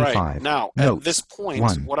 All 25. right, now Notes. at this point,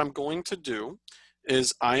 1. what I'm going to do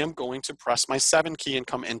is I am going to press my 7 key and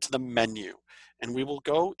come into the menu. And we will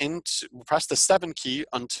go into, press the 7 key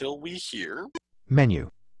until we hear. Menu.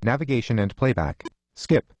 Navigation and playback.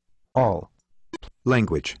 Skip. All.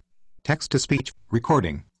 Language. Text-to-speech.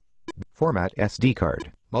 Recording. Format SD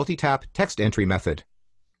card. Multi-tap text entry method.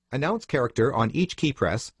 Announce character on each key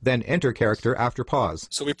press, then enter character after pause.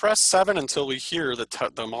 So we press 7 until we hear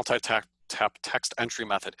the multi-tap text entry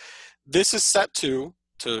method. This is set to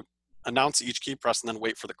announce each key press and then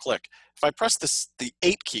wait for the click. If I press the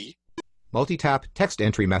 8 key, Multi-tap text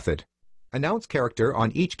entry method. Announce character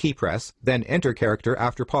on each key press, then enter character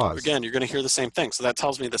after pause. again, you're going to hear the same thing. So that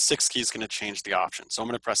tells me the 6 key is going to change the option. So I'm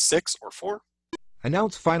going to press 6 or 4.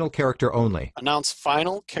 Announce final character only. Announce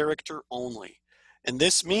final character only. And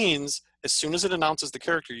this means as soon as it announces the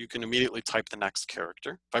character, you can immediately type the next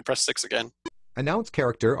character. If I press 6 again, Announce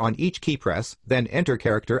character on each key press, then enter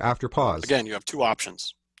character after pause. again, you have 2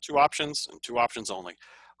 options. 2 options and 2 options only.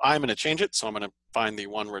 I'm going to change it, so I'm going to find the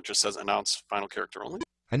one where it just says announce final character only.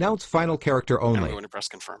 Announce final character And I'm only. going to press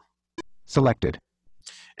confirm. Selected.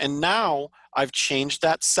 And now I've changed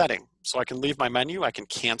that setting. So I can leave my menu, I can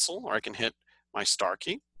cancel, or I can hit my star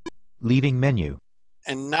key. Leaving menu.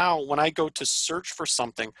 And now when I go to search for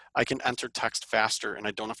something, I can enter text faster and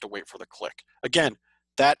I don't have to wait for the click. Again,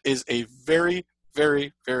 that is a very,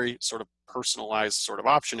 very, very sort of personalized sort of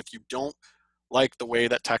option. If you don't like the way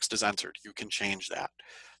that text is entered, you can change that.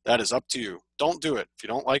 That is up to you. Don't do it. If you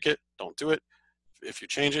don't like it, don't do it. If you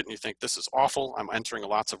change it and you think this is awful, I'm entering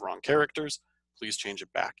lots of wrong characters, please change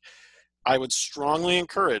it back. I would strongly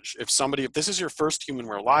encourage if this is your first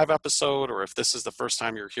HumanWare Live episode, or if this is the first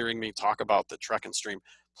time you're hearing me talk about the Trek and Stream,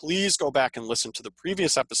 please go back and listen to the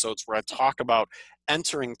previous episodes where I talk about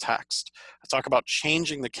entering text. I talk about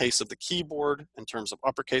changing the case of the keyboard in terms of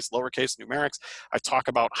uppercase, lowercase, numerics. I talk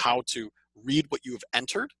about how to read what you have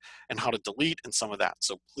entered and how to delete and some of that.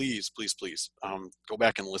 So please, please, please go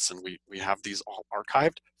back and listen. We have these all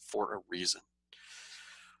archived for a reason.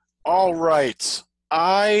 All right.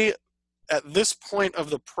 At this point of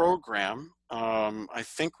the program, I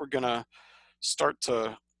think we're going to start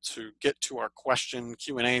to get to our question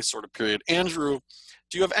Q&A sort of period. Andrew,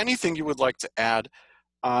 do you have anything you would like to add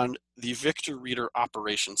on the Victor Reader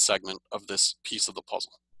operation segment of this piece of the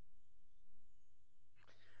puzzle?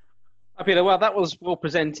 Peter, well, that was well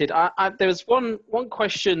presented. There was one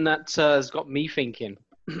question that has got me thinking,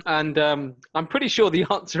 and I'm pretty sure the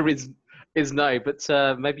answer is no,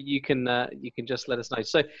 but maybe you can just let us know.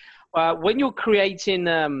 So, when you're creating,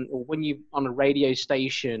 or when you're on a radio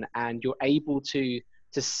station and you're able to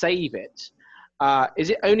save it,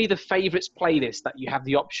 is it only the favorites playlist that you have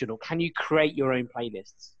the option, or can you create your own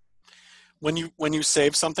playlists? When you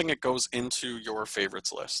save something, it goes into your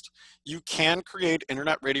favorites list. You can create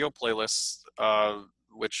internet radio playlists,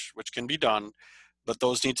 which can be done, but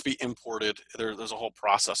those need to be imported. There's a whole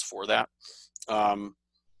process for that.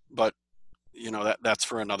 But you know that's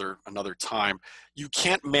for another time. You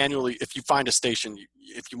can't manually, if you find a station,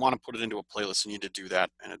 if you want to put it into a playlist, you need to do that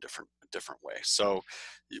in a different way. So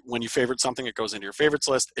when you favorite something, it goes into your favorites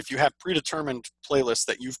list. If you have predetermined playlists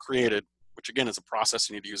that you've created, which again is a process,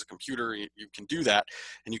 you need to use a computer, you can do that,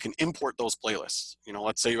 and you can import those playlists. You know,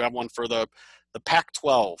 let's say you have one for the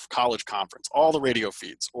Pac-12 college conference, all the radio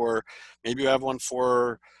feeds, or maybe you have one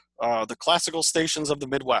for the classical stations of the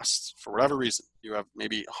Midwest. For whatever reason, you have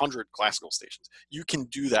maybe 100 classical stations. You can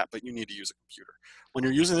do that, but you need to use a computer. When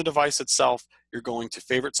you're using the device itself, you're going to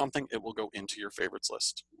favorite something, it will go into your favorites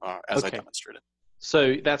list, as I demonstrated.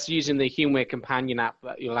 So that's using the HumanWare Companion app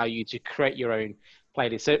that will allow you to create your own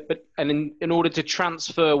playlist. So, in order to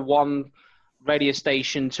transfer one radio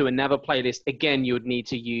station to another playlist, again, you would need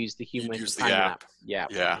to use the HumanWare Companion app. Yeah.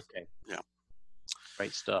 Okay. Yeah.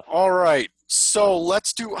 Great stuff. All right. So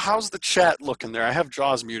let's do, how's the chat looking there? I have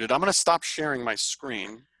JAWS muted. I'm going to stop sharing my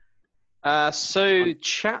screen. So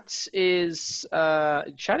chat has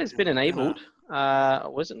been enabled.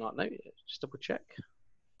 Was it not? No, just double check.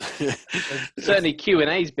 Certainly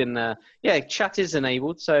Q&A's been chat is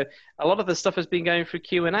enabled, so a lot of the stuff has been going through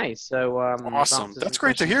Q&A. So awesome. That's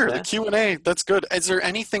great to hear. There. The Q&A, that's good. Is there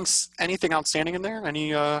anything outstanding in there?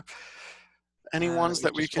 Any ones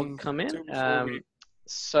that we can come in?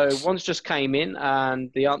 So one's just came in,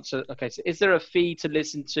 and the answer, okay, so is there a fee to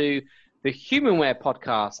listen to the HumanWare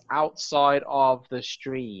podcast outside of the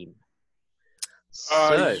stream?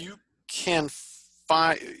 You can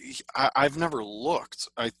I've never looked.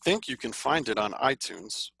 I think you can find it on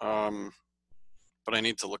iTunes, but I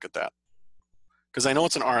need to look at that because I know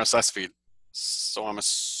it's an RSS feed, so I'm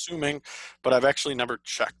assuming, but I've actually never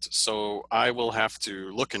checked, so I will have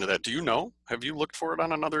to look into that. Do you know? Have you looked for it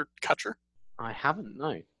on another catcher? I haven't,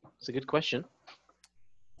 no. It's a good question.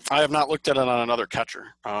 I have not looked at it on another catcher.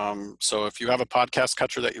 So if you have a podcast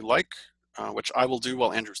catcher that you like, which I will do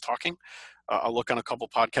while Andrew's talking, I'll look on a couple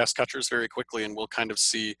podcast catchers very quickly, and we'll kind of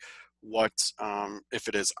see what, if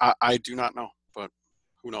it is. I do not know, but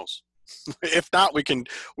who knows? If not, we can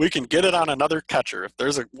get it on another catcher. If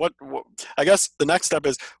there's what I guess the next step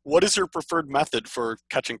is, what is your preferred method for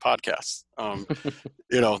catching podcasts?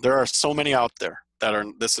 There are so many out there that are.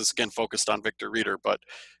 This is again focused on Victor Reader, but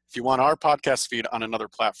if you want our podcast feed on another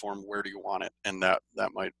platform, where do you want it? And that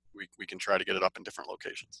might we can try to get it up in different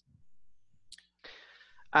locations.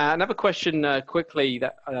 Another question quickly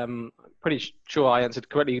that I'm pretty sure I answered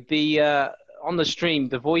correctly. The on the stream,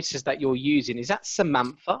 the voices that you're using, is that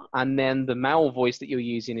Samantha? And then the male voice that you're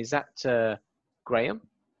using, is that Graham?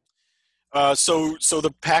 So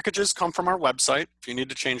the packages come from our website. If you need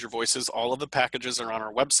to change your voices, all of the packages are on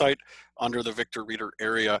our website under the Victor Reader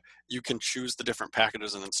area. You can choose the different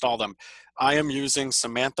packages and install them. I am using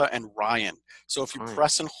Samantha and Ryan. So if you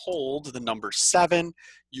press and hold the number 7,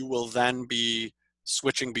 you will then be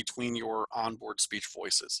switching between your onboard speech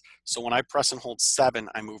voices. So when I press and hold 7,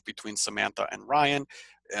 I move between Samantha and Ryan.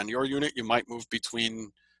 And your unit, you might move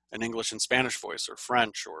between an English and Spanish voice, or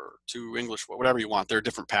French, or 2 English, whatever you want. There are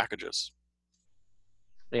different packages.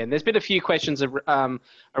 Yeah, and there's been a few questions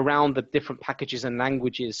around the different packages and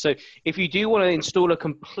languages. So if you do want to install a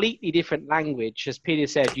completely different language, as Peter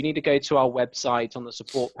said, you need to go to our website on the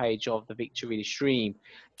support page of the Victor Reader stream,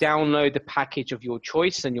 download the package of your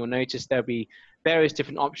choice, and you'll notice there'll be various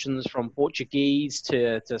different options from Portuguese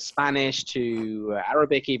to Spanish to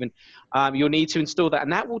Arabic even. You'll need to install that,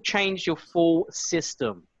 and that will change your full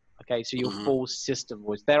system. Okay, so your full system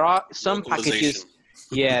voice. There are some packages.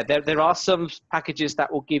 Yeah, there are some packages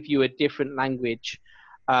that will give you a different language,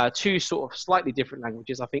 2 sort of slightly different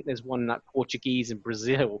languages. I think there's one like Portuguese in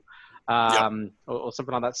Brazil, or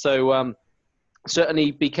something like that. So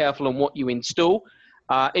certainly be careful on what you install.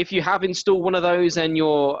 If you have installed one of those and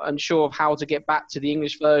you're unsure of how to get back to the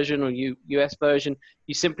English version or US version,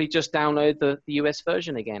 you simply just download the US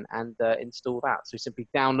version again and install that. So simply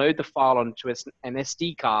download the file onto an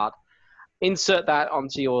SD card, insert that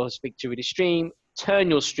onto your Victor Reader stream,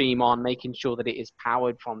 turn your stream on, making sure that it is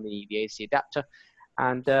powered from the AC adapter,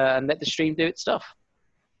 and let the stream do its stuff.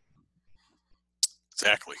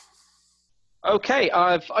 Exactly. Okay,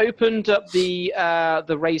 I've opened up the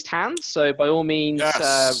raised hands, so by all means,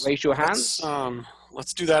 raise your hands.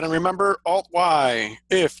 Let's do that. And remember, Alt-Y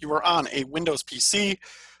if you are on a Windows PC,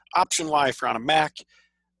 Option-Y if you're on a Mac,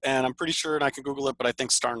 and I'm pretty sure, and I can Google it, but I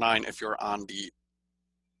think *9 if you're on the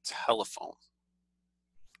telephone.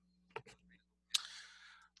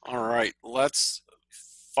 All right, let's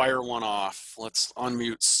fire one off. Let's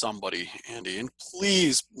unmute somebody, Andy. And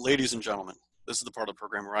please, ladies and gentlemen, this is the part of the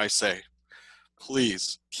program where I say,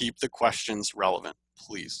 please keep the questions relevant,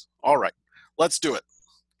 please. All right, let's do it.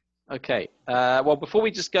 Okay, well, before we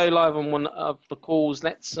just go live on one of the calls,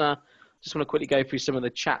 let's just want to quickly go through some of the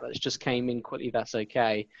chat that's just came in quickly, if that's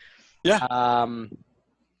okay. Yeah.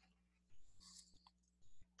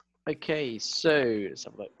 Okay, so let's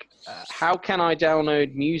have a look. How can I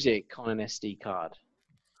download music on an SD card?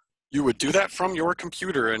 You would do that from your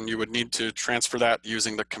computer, and you would need to transfer that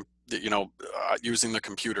using using the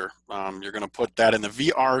computer. You're going to put that in the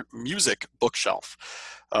VR Music bookshelf.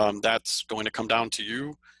 That's going to come down to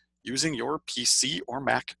you using your PC or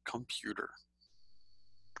Mac computer.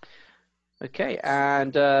 Okay,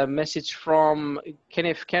 and a message from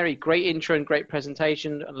Kenneth Carey. Great intro and great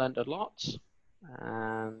presentation. I learned a lot.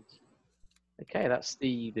 And okay, that's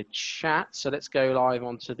the chat. So let's go live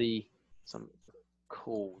onto some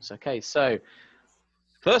calls. Okay, so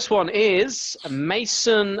first one is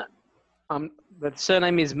Mason. The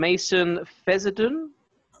surname is Mason Fezadun.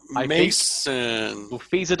 Mason. Or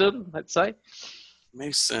Fezadun, let's say.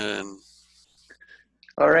 Mason.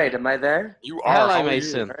 All right, am I there? You are. Hello,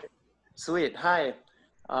 Mason. Right. Sweet. Hi.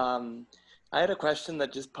 I had a question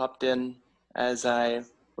that just popped in as I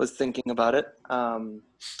was thinking about it.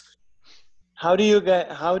 How do you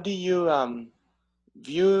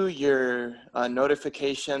view your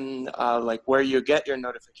notification, like where you get your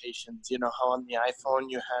notifications? You know how on the iPhone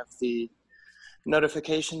you have the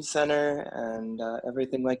notification center and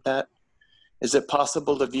everything like that? Is it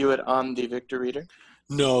possible to view it on the Victor Reader?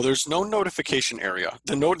 No, there's no notification area.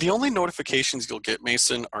 The only notifications you'll get,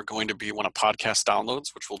 Mason, are going to be when a podcast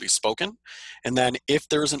downloads, which will be spoken, and then if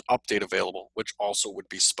there's an update available, which also would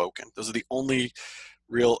be spoken. Those are the only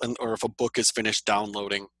real, or if a book is finished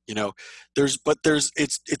downloading,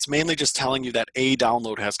 it's mainly just telling you that a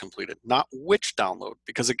download has completed, not which download,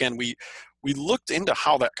 because again, we looked into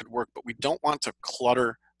how that could work, but we don't want to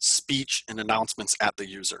clutter speech and announcements at the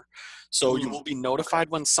user. So you will be notified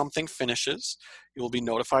when something finishes. You will be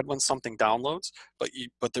notified when something downloads,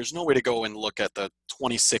 but there's no way to go and look at the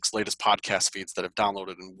 26 latest podcast feeds that have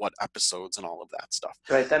downloaded and what episodes and all of that stuff.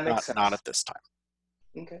 Right, that makes sense. Not at this time.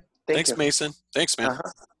 Okay. Thanks, Mason. Thanks, man.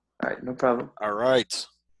 All right, no problem. All right.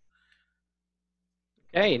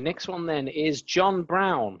 Okay, next one then is John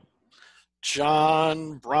Brown.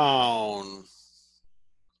 John Brown.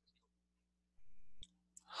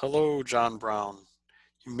 Hello, John Brown.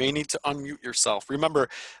 You may need to unmute yourself. Remember,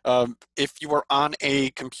 if you are on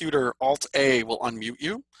a computer, Alt-A will unmute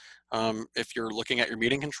you. If you're looking at your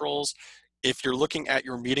meeting controls, if you're looking at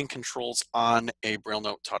your meeting controls on a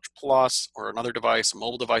BrailleNote Touch Plus or another device, a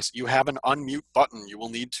mobile device, you have an unmute button you will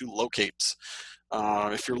need to locate.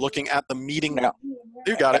 If you're looking at the meeting, now,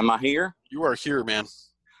 you got it. Am I here? You are here, man.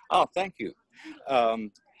 Oh, thank you. I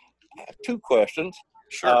have two questions.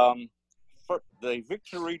 Sure. For the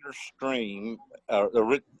Victor Reader Stream,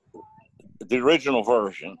 the original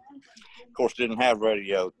version, of course, didn't have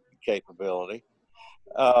radio capability.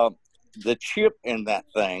 The chip in that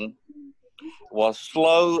thing was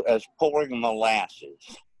slow as pouring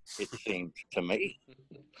molasses, it seemed to me.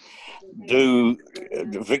 Do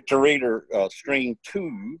Victor Reader Stream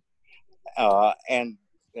 2 and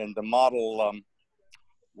the model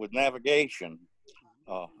with navigation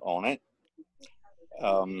on it,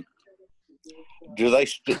 do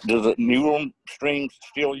the newer streams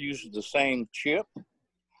still use the same chip,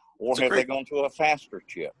 or have they gone to a faster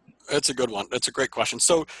chip? That's a good one. That's a great question.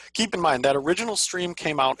 So keep in mind that original stream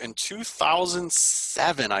came out in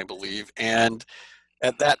 2007, I believe. And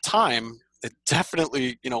at that time, it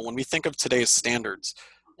definitely, when we think of today's standards,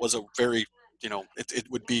 was a very, it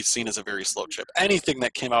would be seen as a very slow chip. Anything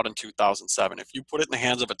that came out in 2007, if you put it in the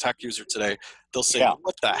hands of a tech user today, they'll say,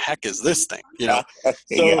 what the heck is this thing?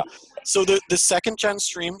 So the second gen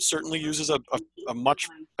stream certainly uses a much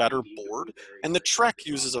better board, and the Trek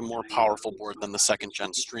uses a more powerful board than the second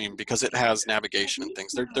gen stream because it has navigation and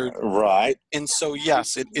things. They're right. And so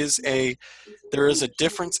yes, there is a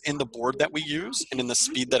difference in the board that we use and in the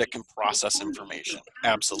speed that it can process information.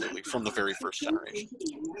 Absolutely, from the very first generation.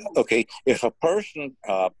 Okay, if a person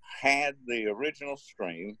had the original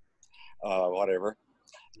stream, whatever,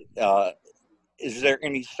 is there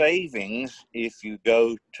any savings if you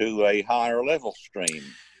go to a higher level stream?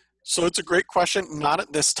 So it's a great question. Not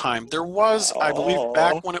at this time. There was, I believe,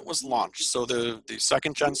 back when it was launched. So the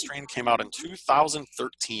second gen stream came out in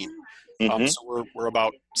 2013. So we're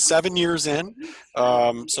about 7 years in.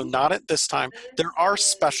 So not at this time. There are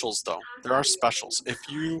specials, though. There are specials. If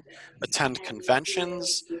you attend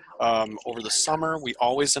conventions over the summer, we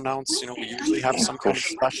always announce. We usually have some kind of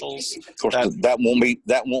specials. Of course, that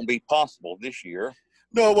won't be possible this year.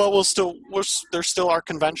 No, well, there still are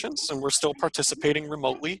conventions, and we're still participating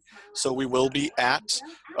remotely. So we will be at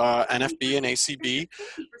NFB and ACB.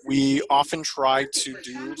 We often try to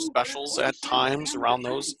do specials at times around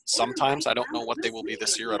those. Sometimes I don't know what they will be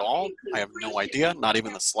this year at all. I have no idea, not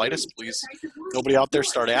even the slightest. Please, nobody out there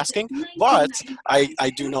start asking. But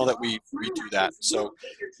I do know that we do that. So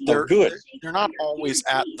they're not always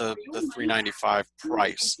at the $395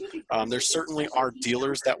 price. There certainly are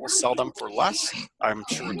dealers that will sell them for less. I'm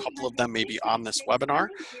sure a couple of them may be on this webinar.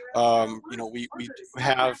 There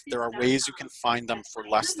are ways you can find them for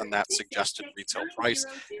less than that suggested retail price,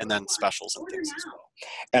 and then specials and things as well.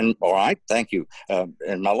 And all right, thank you.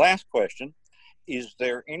 And my last question, is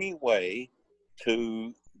there any way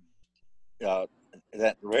to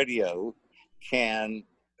that radio can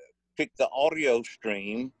pick the audio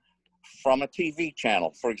stream from a TV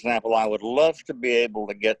channel? For example, I would love to be able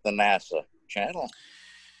to get the NASA channel.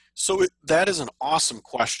 So that is an awesome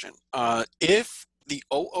question. If the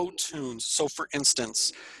OO tunes, so for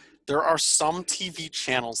instance, there are some TV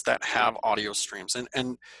channels that have audio streams,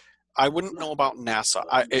 and I wouldn't know about NASA.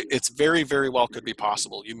 It's very, very well could be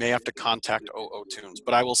possible. You may have to contact OO Tunes,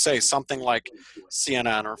 but I will say something like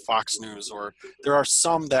CNN or Fox News, or there are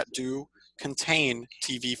some that do contain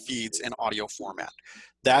TV feeds in audio format.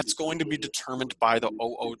 That's going to be determined by the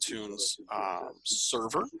OO Tunes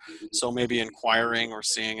server. So maybe inquiring or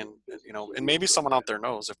seeing, and maybe someone out there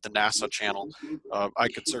knows if the NASA channel, I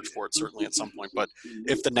could search for it certainly at some point, but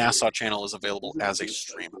if the NASA channel is available as a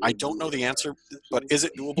stream. I don't know the answer, but is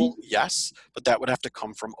it doable? Yes, but that would have to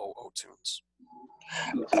come from OO Tunes.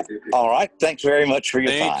 All right, thanks very much for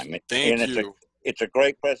your time. Thank you. It's a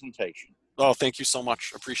great presentation. Oh, thank you so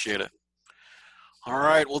much. Appreciate it. All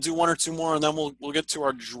right, we'll do one or two more, and then we'll get to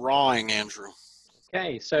our drawing, Andrew.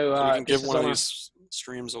 Okay, so you can give one of these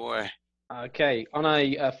streams away. Okay, on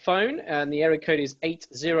a phone, and the area code is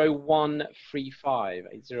 80135.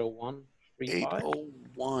 80135.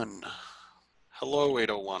 801. Hello,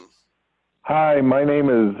 801. Hi, my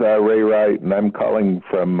name is Ray Wright, and I'm calling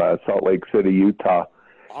from Salt Lake City, Utah.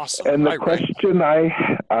 Awesome. And the question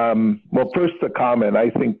first the comment,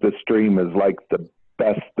 I think the Stream is like the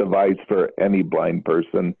best device for any blind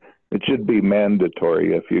person It should be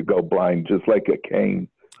mandatory if you go blind, just like a cane.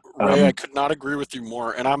 Ray, I could not agree with you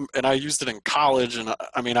more. And I used it in college, and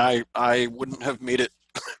I mean, I wouldn't have made it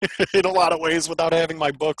in a lot of ways without having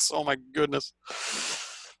my books. Oh my goodness.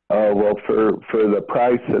 Oh, well, for the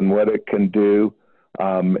price and what it can do.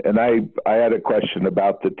 And I had a question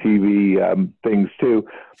about the TV things too,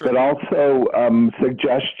 but also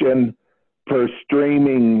suggestion for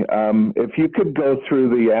streaming. If you could go through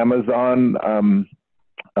the Amazon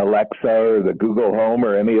Alexa or the Google Home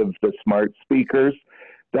or any of the smart speakers,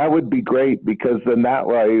 that would be great, because then that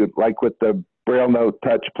way, like with the Braille Note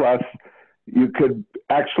Touch Plus, you could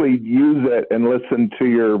actually use it and listen to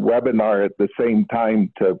your webinar at the same time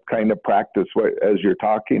to kind of practice as you're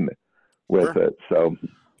talking with it. So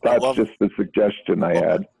that's just the suggestion I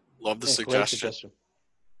had. Love the suggestion.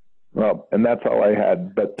 Well, and that's all I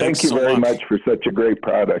had. But thank you very much for such a great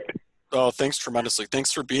product. Oh, thanks tremendously.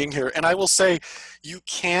 Thanks for being here. And I will say, you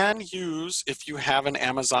can use, if you have an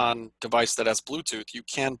Amazon device that has Bluetooth, you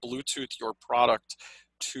can Bluetooth your product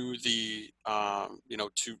to the,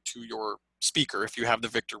 to your speaker if you have the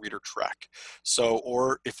Victor Reader Trek. So,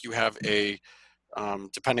 or if you have a,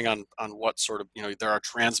 depending on what sort of, there are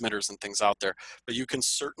transmitters and things out there, but you can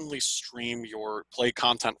certainly stream your play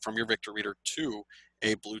content from your Victor Reader to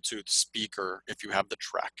a Bluetooth speaker if you have the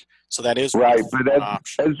Trek. So that is right. But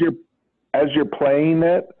as you're playing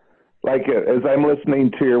it, like as I'm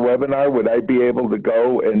listening to your webinar, would I be able to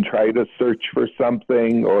go and try to search for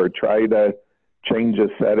something or try to change a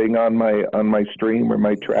setting on my stream or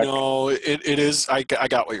my Trek? No, it is. I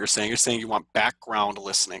got what you're saying. You're saying you want background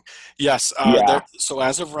listening. Yes. So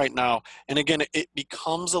as of right now, and again, it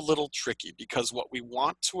becomes a little tricky, because what we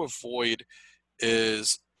want to avoid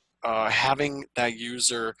is having that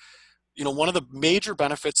user. One of the major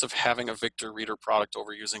benefits of having a Victor Reader product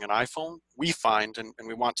over using an iPhone, we find, and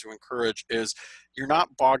we want to encourage, is you're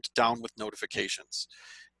not bogged down with notifications.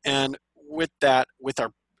 And with that,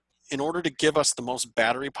 in order to give us the most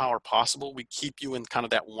battery power possible, we keep you in kind of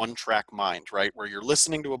that one-track mind, right? Where you're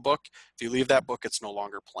listening to a book, if you leave that book, it's no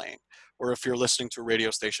longer playing. Or if you're listening to a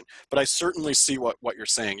radio station. But I certainly see what you're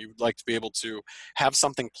saying. You'd like to be able to have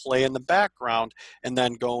something play in the background and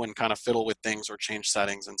then go and kind of fiddle with things or change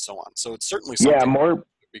settings and so on. So it's certainly something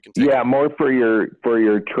we can take. Yeah, more for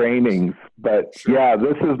your trainings. But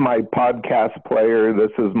this is my podcast player.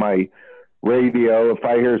 This is my radio. If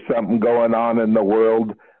I hear something going on in the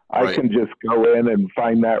world, I can just go in and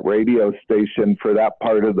find that radio station for that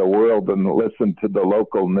part of the world and listen to the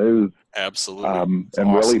local news. Absolutely.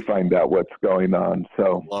 And really find out what's going on.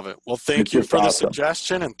 So love it. Well, thank you for the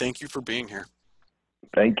suggestion, and thank you for being here.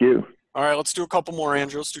 Thank you. All right, let's do a couple more,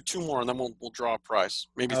 Andrew. Let's do 2 more, and then we'll draw a prize.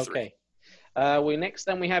 Maybe 3. Okay. Next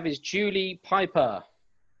then we have is Julie Piper.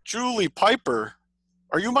 Julie Piper.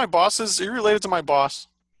 Are you my boss's? Are you related to my boss?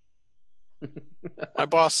 My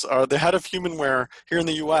boss, the head of HumanWare here in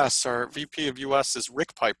the U.S., our VP of U.S. is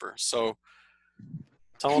Rick Piper. So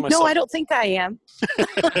tell him. No, I don't think I am.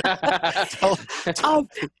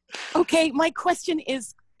 Okay, my question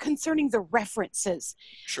is concerning the references.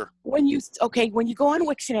 Sure. When you go on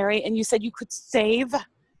Wiktionary and you said you could save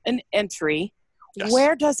an entry,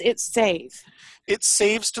 where does it save? It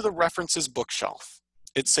saves to the references bookshelf.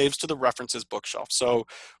 It saves to the references bookshelf. So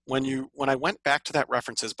when I went back to that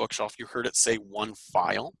references bookshelf, you heard it say 1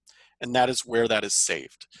 file, and that is where that is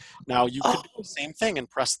saved. Now you could do the same thing and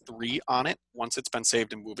press 3 on it once it's been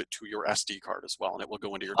saved and move it to your SD card as well, and it will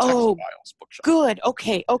go into your text files bookshelf. Good.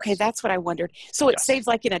 Okay, that's what I wondered. So it saves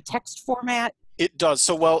like in a text format? It does.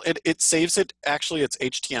 So it saves it. Actually, it's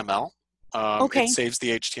HTML. It saves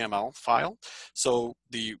the HTML file. So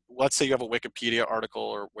let's say you have a Wikipedia article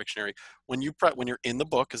or Wiktionary. When you're in the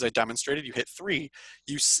book, as I demonstrated, you hit 3,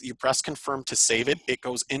 you press confirm to save it. It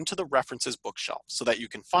goes into the references bookshelf so that you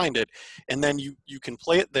can find it, and then you can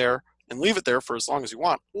play it there and leave it there for as long as you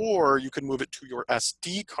want, or you can move it to your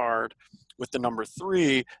SD card with the number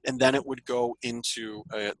 3, and then it would go into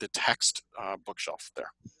the text bookshelf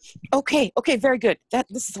there. Okay, very good.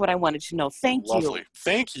 This is what I wanted to know. Thank you. Lovely.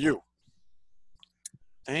 Thank you.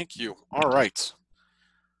 Thank you. All right.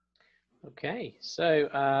 Okay, so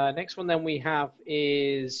next one then we have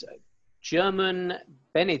is German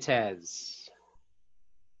Benitez.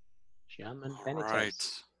 German Benitez. All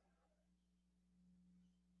right.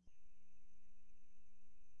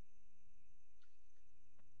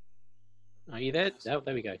 Are you there? Oh,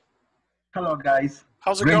 there we go. Hello, guys.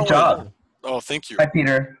 How's it going? Great job. Oh, thank you. Hi,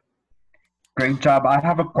 Peter. Great job. I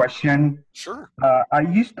have a question. Sure. I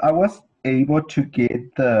was able to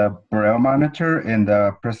get the Braille monitor in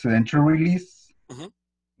the presidential release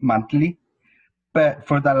monthly, but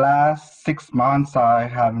for the last 6 months I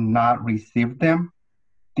have not received them.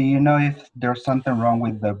 do you know if there's something wrong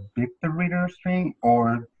with the Victor Reader string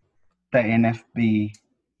or the NFB?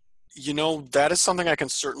 You know, that is something I can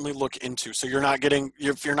certainly look into. So you're not getting,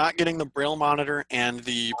 if you're not getting the Braille monitor and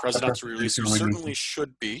the presidential release, you certainly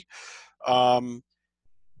should be. We'll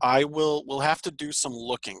have to do some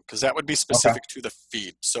looking because that would be specific to the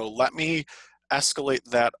feed. So let me escalate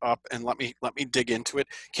that up and let me dig into it.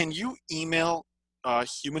 Can you email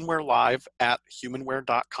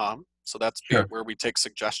humanwarelive@humanware.com? So that's where we take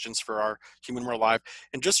suggestions for our Humanware Live,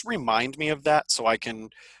 and just remind me of that so I can,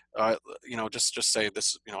 you know, just say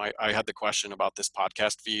this. You know, I had the question about this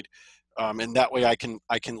podcast feed, and that way I can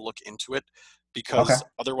look into it, because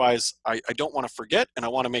otherwise I don't want to forget, and I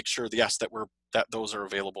want to make sure that those are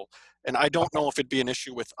available. And I don't know if it'd be an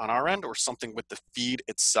issue on our end or something with the feed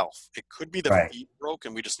itself. It could be the feed broke,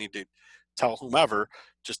 and we just need to tell whomever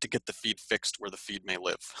just to get the feed fixed where the feed may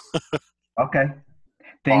live. Okay.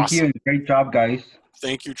 Thank you. Great job, guys.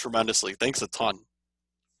 Thank you tremendously. Thanks a ton.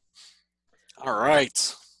 All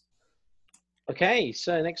right. Okay,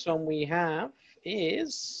 so next one we have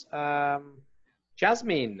is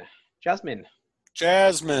Jasmine. Jasmine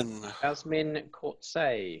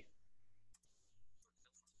Courtsay.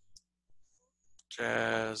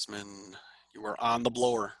 Jasmine, you are on the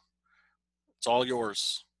blower. It's all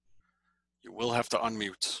yours. You will have to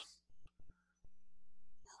unmute.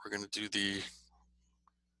 We're gonna do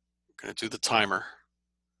the timer.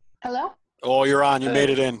 Hello? Oh, you're on. You made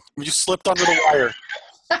it in. You slipped under the wire.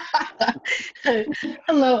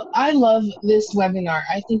 Hello. I love this webinar.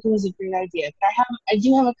 I think it was a great idea. But I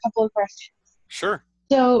do have a couple of questions. Sure.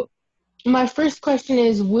 So my first question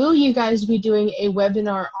is, will you guys be doing a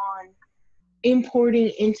webinar on importing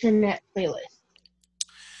internet playlists?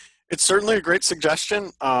 It's certainly a great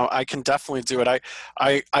suggestion. I can definitely do it.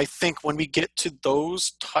 I think when we get to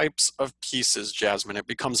those types of pieces, Jasmine, it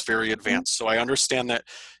becomes very advanced. So I understand that,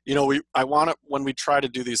 you know, when we try to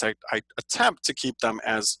do these, I attempt to keep them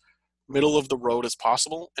as middle of the road as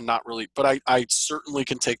possible, and not really, but I certainly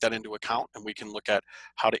can take that into account, and we can look at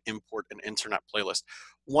how to import an internet playlist.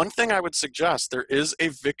 One thing I would suggest, there is a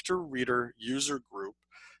Victor Reader user group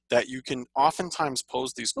that you can oftentimes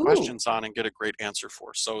pose these questions on and get a great answer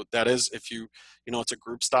for. So that is, if you know, it's a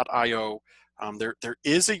groups.io. There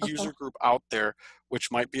is a user group out there,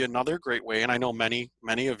 which might be another great way. And I know many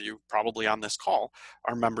of you probably on this call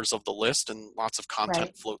are members of the list, and lots of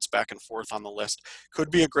content floats back and forth on the list.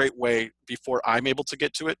 Could be a great way, before I'm able to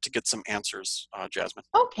get to it, to get some answers, Jasmine.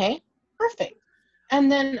 Okay, perfect. And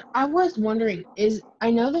then I was wondering,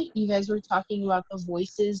 I know that you guys were talking about the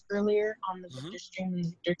voices earlier on the Victor Stream and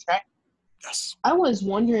Victor Track. Yes. I was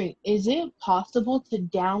wondering, is it possible to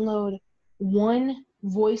download one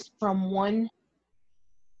voice from one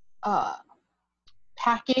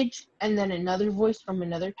package and then another voice from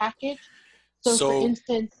another package? So for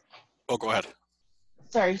instance... Oh, go ahead.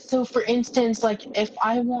 Sorry. So for instance, like if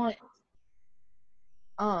I want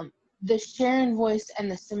the Sharon voice and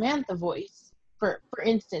the Samantha voice, for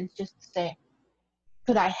instance, just to say,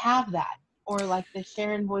 could I have that? Or like the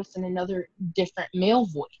Sharon voice and another different male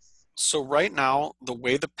voice? So right now, the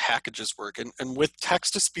way the packages work, and with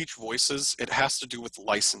text-to-speech voices, it has to do with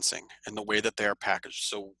licensing and the way that they are packaged.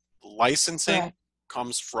 So licensing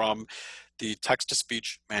comes from the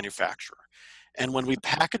text-to-speech manufacturer. And when we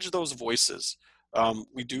package those voices,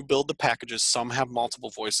 we do build the packages. Some have multiple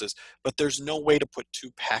voices, but there's no way to put two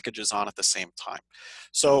packages on at the same time.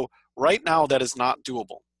 So right now, that is not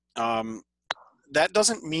doable. That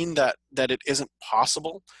doesn't mean that it isn't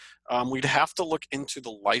possible. We'd have to look into the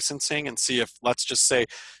licensing and see if, let's just say,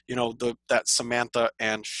 you know, that Samantha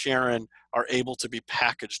and Sharon are able to be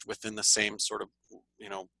packaged within the same sort of, you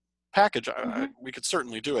know, package. We could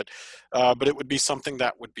certainly do it, but it would be something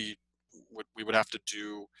that we would have to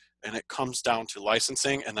do, and it comes down to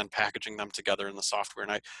licensing and then packaging them together in the software.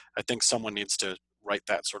 And I think someone needs to write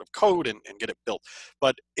that sort of code and get it built.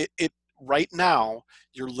 But it right now,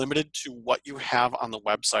 you're limited to what you have on the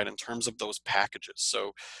website in terms of those packages.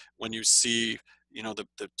 So when you see, you know, the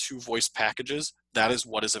two voice packages, that is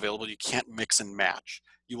what is available. You can't mix and match.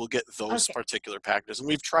 You will get those particular packages. And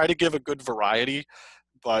we've tried to give a good variety,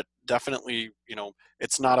 but definitely, you know,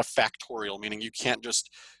 it's not a factorial, meaning you can't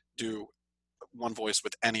just do one voice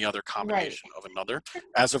with any other combination of another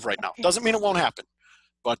as of right now. Doesn't mean it won't happen,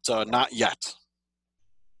 but not yet.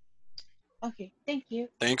 Okay, thank you.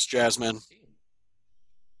 Thanks, Jasmine.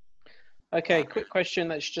 Okay, quick question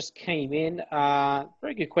that's just came in.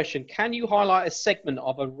 Very good question. Can you highlight a segment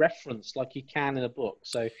of a reference like you can in a book?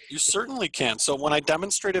 So you certainly can. So when I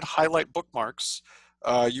demonstrated highlight bookmarks,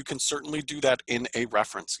 you can certainly do that in a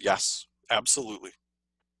reference. Yes, absolutely.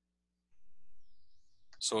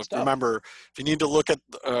 So if remember, if you need to look at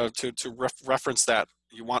to reference that,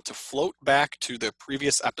 you want to float back to the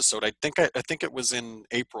previous episode. I think it was in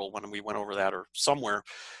April when we went over that, or somewhere.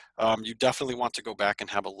 You definitely want to go back and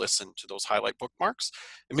have a listen to those highlight bookmarks.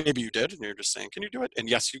 And maybe you did, and you're just saying, "Can you do it?" And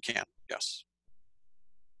yes, you can. Yes.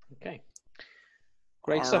 Okay.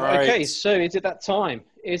 Great All stuff. right. Okay, so is it that time?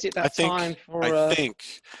 Is it that time for? I think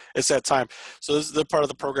it's that time. So this is the part of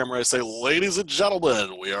the program where I say, ladies and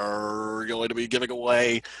gentlemen, we are going to be giving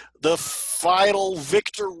away the final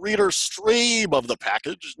Victor Reader stream of the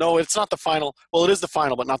package. No, it's not the final. Well, it is the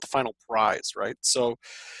final, but not the final prize, right? So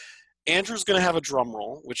Andrew's going to have a drum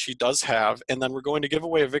roll, which he does have, and then we're going to give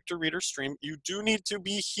away a Victor Reader stream. You do need to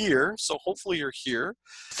be here, so hopefully you're here.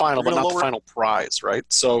 Final, but not the final prize, right?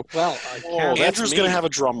 So Andrew's going to have a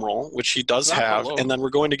drum roll, which he does have, and then we're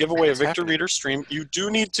going to give away a Victor Reader stream. You do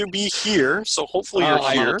need to be here, so hopefully you're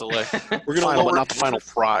here. We're going to final, but not the final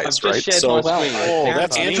prize, right? So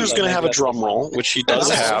Andrew's going to have a drum roll, which he does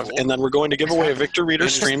have, and then we're going to give away a Victor Reader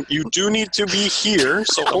stream. You do need to be here,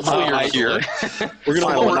 so hopefully you're here. We're going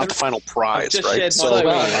to final, but not the final prize, right? So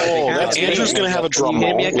Andrew's going to have a drum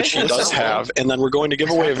roll, which he does have, and then we're going to give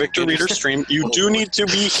away a Victor Reader stream. You do need to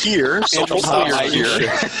be here, so hopefully you're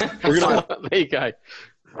here. We're going to. There you go.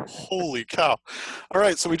 Holy cow! All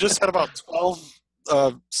right, so we just had about 12.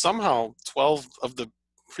 Somehow 12 of the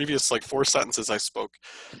previous 4 sentences I spoke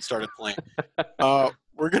started playing.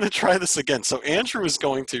 We're going to try this again. So Andrew is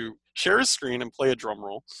going to share his screen and play a drum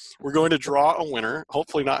roll. We're going to draw a winner.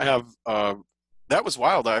 Hopefully not have. That was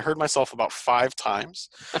wild. I heard myself about 5 times,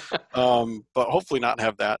 but hopefully not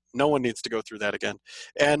have that. No one needs to go through that again.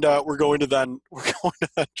 And we're going to then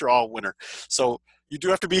draw a winner. So you do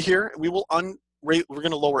have to be here. We will we're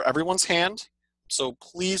going to lower everyone's hand. So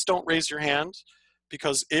please don't raise your hand,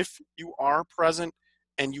 because if you are present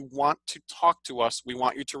and you want to talk to us, we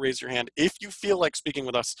want you to raise your hand if you feel like speaking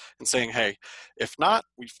with us and saying, "Hey." If not,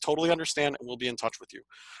 we totally understand and we'll be in touch with you.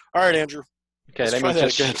 All right, Andrew. Okay,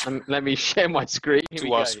 let me share my screen.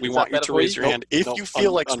 To us, we want you to raise your hand if you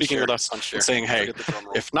feel like speaking with us and saying, "Hey."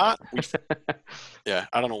 If not, yeah,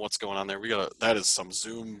 I don't know what's going on there. That is some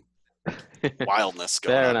Zoom wildness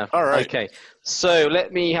going on. Fair enough. All right. Okay, so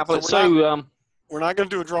let me have a. We're not going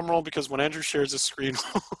to do a drum roll because when Andrew shares his screen,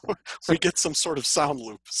 we get some sort of sound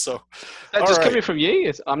loop. So that's just coming from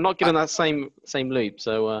you. I'm not getting that same loop.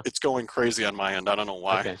 So it's going crazy on my end. I don't know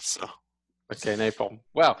why. Okay. So. Okay, no problem.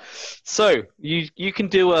 Well, so you can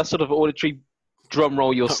do a sort of auditory drum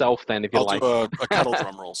roll yourself then, if you like. I'll do a kettle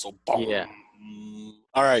drum roll. So boom. Yeah.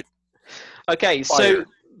 All right. Okay, so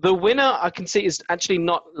the winner I can see is actually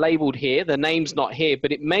not labeled here. The name's not here,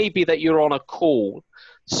 but it may be that you're on a call.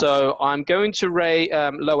 So I'm going to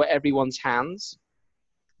lower everyone's hands.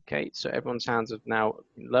 Okay, so everyone's hands have now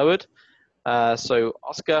been lowered. So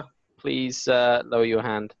Oscar, please lower your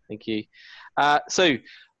hand. Thank you. So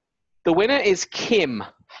the winner is Kim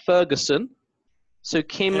Ferguson. So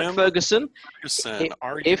Kim Ferguson.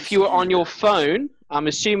 If you are on your phone, I'm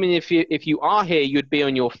assuming if you are here, you'd be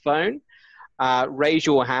on your phone. Raise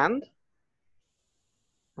your hand,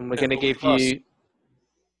 and we're going to give you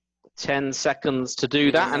 10 seconds to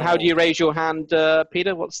do that. And how do you raise your hand,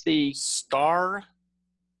 Peter? What's the *9?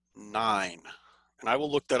 And I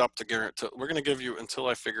will look that up to guarantee. We're going to give you until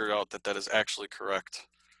I figure out that is actually correct.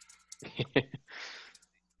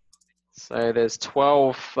 So there's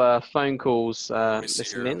 12 phone calls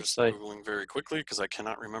listening in. So Googling very quickly because I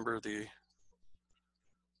cannot remember the.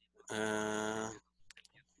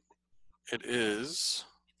 It is.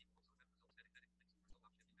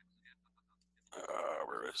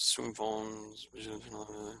 Where is Zoom phones?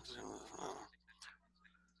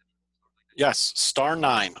 Yes,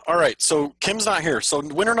 *9. All right, so Kim's not here. So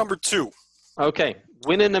winner number 2. Okay,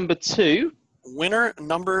 winner number 2. Winner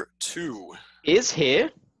number 2 is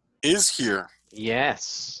here. Is here.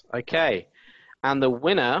 Yes. Okay, and the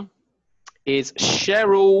winner is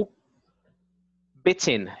Cheryl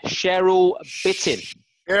Bittin. Cheryl Bittin.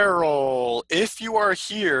 Cheryl, if you are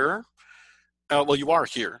here, well, you are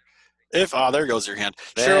here. There goes your hand.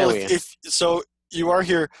 Cheryl, if you are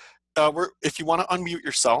here, if you want to unmute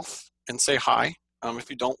yourself and say hi. If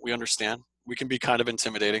you don't, we understand. We can be kind of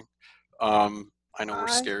intimidating. I know we're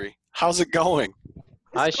scary. How's it going?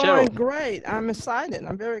 Hi, Cheryl. Going great. I'm excited.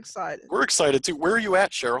 I'm very excited. We're excited too. Where are you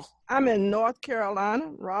at, Cheryl? I'm in North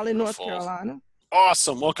Carolina, Raleigh, North Carolina.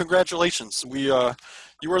 Awesome. Well, congratulations. You are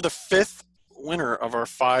the 5th winner of our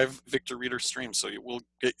 5 Victor Reader streams. So we'll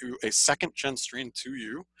get you a 2nd gen stream to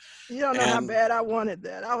you. You don't know how bad I wanted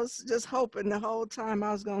that. I was just hoping the whole time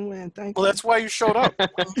I was going to win. Thank you. Well, that's why you showed up.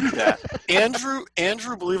 That.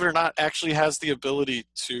 Andrew, believe it or not, actually has the ability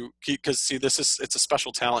to keep, because see, it's a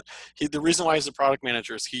special talent. The reason why he's a product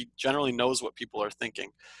manager is he generally knows what people are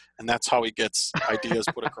thinking, and that's how he gets ideas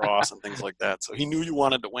put across and things like that. So he knew you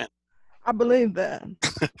wanted to win. I believe that.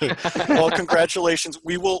 Well, congratulations.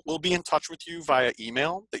 We'll be in touch with you via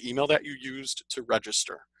email, the email that you used to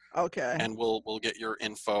register. Okay. And we'll get your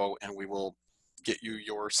info, and we will get you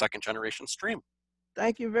your 2nd generation stream.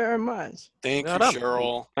 Thank you very much. Thank you,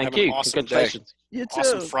 Cheryl. Thank Have you. An awesome Congratulations. Day. You too.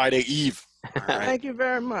 Awesome Friday Eve. All right. Thank you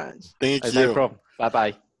very much. Thank you. No problem.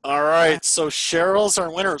 Bye-bye. All right. So Cheryl's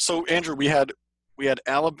our winner. So Andrew, we had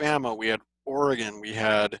Alabama, we had Oregon, we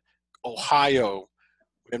had Ohio,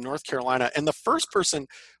 we have North Carolina, and the first person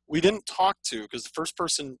we didn't talk to because the first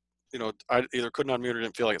person, I either couldn't unmute or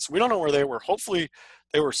didn't feel like it. So we don't know where they were. Hopefully,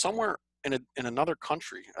 they were somewhere in another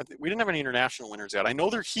country. We didn't have any international winners yet. I know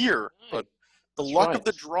they're here, but the luck of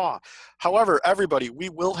the draw. However, everybody, we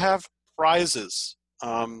will have prizes.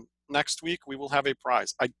 Next week, we will have a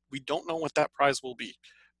prize. We don't know what that prize will be.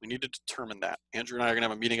 We need to determine that. Andrew and I are going to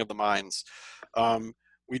have a meeting of the minds.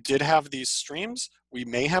 We did have these streams. We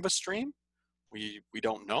may have a stream. We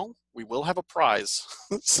don't know. We will have a prize.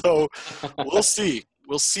 So we'll see.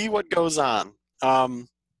 We'll see what goes on.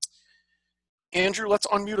 Andrew, let's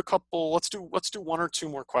unmute a couple. Let's do 1 or 2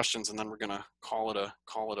 more questions, and then we're gonna call it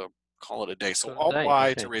a day. So Alt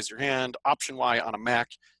Y to raise your hand. Option Y on a Mac.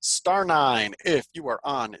 *9 if you are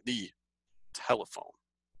on the telephone.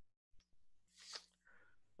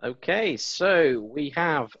 Okay, so we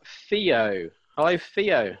have Theo. Hello,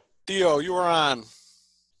 Theo. Theo, you are on.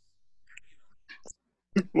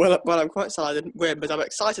 Well, I'm quite sad I didn't win, but I'm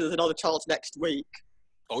excited there's another chance next week.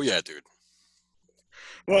 Oh yeah, dude.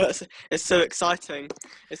 Well, it's so exciting.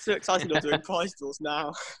 It's so exciting you're doing prize draws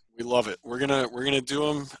now. We love it. We're gonna do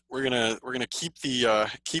them. We're gonna keep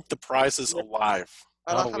the prizes alive.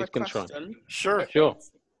 And I have a question. Sure.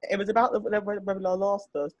 It was about the webinar last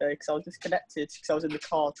Thursday because I was disconnected because I was in the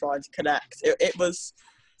car trying to connect. It was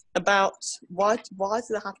about why does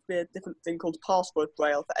there have to be a different thing called password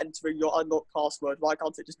braille for entering your unlocked password? Why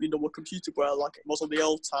can't it just be normal computer braille like it was on the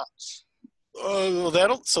old touch?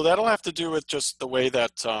 That'll have to do with just the way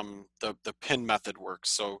that the PIN method works.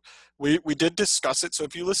 So we did discuss it. So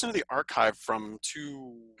if you listen to the archive from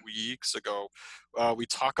 2 weeks ago, we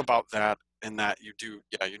talk about that, and that you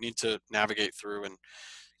need to navigate through and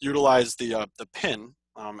utilize the PIN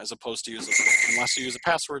as opposed to unless you use a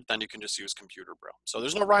password, then you can just use computer braille. So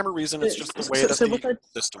there's no rhyme or reason. It's just the way the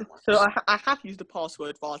system works. So I have used a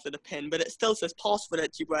password rather than a PIN, but it still says password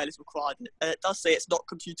entry braille is required. And it does say it's not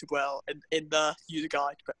computer braille in the user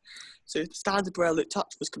guide. But so standard braille at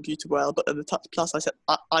touch was computer braille, but in the touch plus I said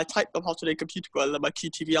I typed the password in computer braille, and my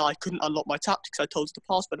QTVI couldn't unlock my touch because I told it the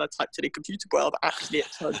password. I typed it in computer braille, but actually it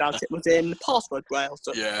turns out it was in password braille.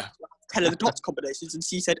 So yeah. 10 of the dots combinations, and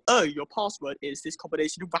she said, "Oh, your password is this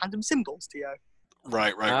combination of random symbols, Theo."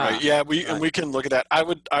 Right. Yeah, we can look at that. I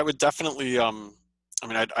would definitely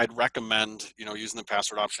I'd recommend using the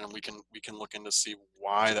password option, and we can look into see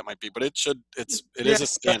why that might be. But it is a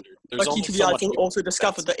standard. There's only so much. Also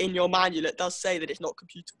discovered that in your manual it does say that it's not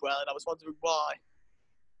computer braille, and I was wondering why.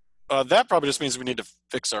 That probably just means we need to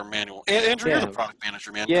fix our manual. Andrew, you're the product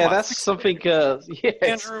manager, man. Yeah, that's something.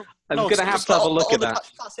 Andrew, I'm going to have to have a look at that.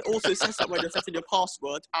 It also says that when you're setting your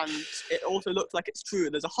password, and it also looks like it's true.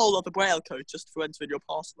 There's a whole other braille code just for entering your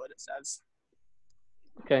password, it says.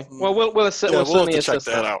 Okay. Well, we'll certainly have to check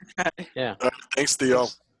that out. Yeah. Thanks, Theo.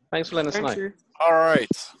 Thanks for letting us know. You. All right.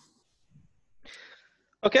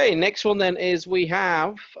 Okay, next one then is we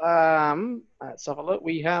have, let's have a look.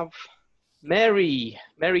 We have Mary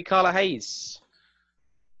Carla Hayes.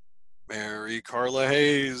 Mary Carla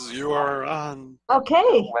Hayes, you are on.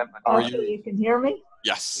 Okay. Are you can hear me?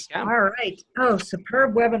 Yes. All right. Oh,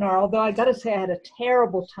 superb webinar. Although I got to say I had a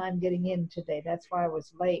terrible time getting in today. That's why I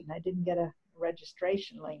was late, and I didn't get a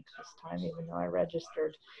registration link this time, even though I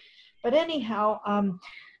registered. But anyhow,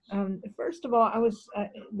 first of all, I was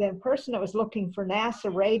the person that was looking for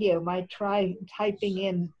NASA radio might try typing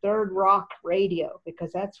in Third Rock Radio,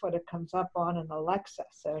 because that's what it comes up on in Alexa.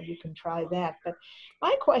 So you can try that. But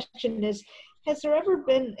my question is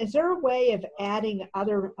there a way of adding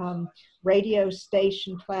other radio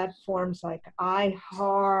station platforms like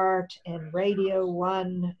iHeart and Radio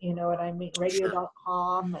One, you know what I mean,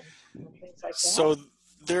 radio.com and things like that? So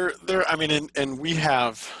and we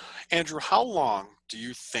have, Andrew, how long do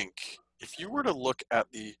you think, if you were to look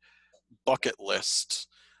at the bucket list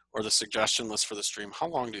or the suggestion list for the stream, how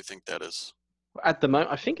long do you think that is? At the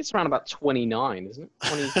moment, I think it's around about 29, isn't it?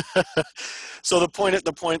 20... So the point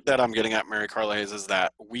that I'm getting at, Mary Carla Hayes, is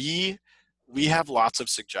that we have lots of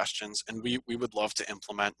suggestions, and we would love to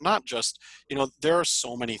implement. Not just, there are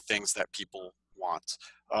so many things that people want.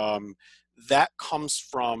 That comes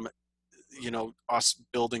from, us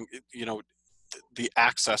building, the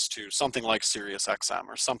access to something like SiriusXM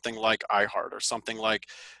or something like iHeart or something like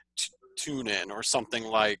TuneIn or something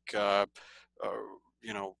like,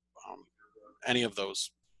 any of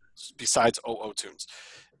those besides OO Tunes.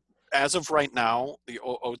 As of right now, the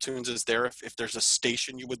OO Tunes is there. If there's a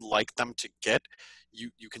station you would like them to get,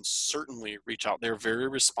 you can certainly reach out. They're very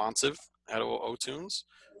responsive at OO Tunes.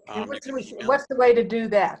 What's the way to do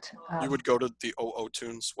that? You would go to the OO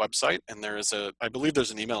Tunes website, and I believe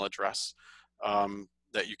there's an email address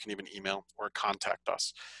that you can even email or contact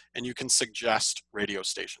us. And you can suggest radio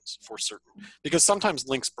stations for certain, because sometimes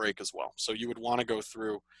links break as well. So you would want to go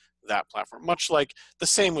through that platform, much like the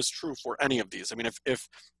same was true for any of these. I mean, if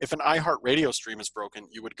an iHeart radio stream is broken,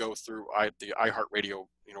 you would go through the iHeart Radio,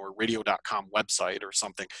 or radio.com website or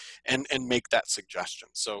something and make that suggestion.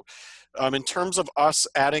 So in terms of us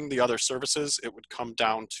adding the other services, it would come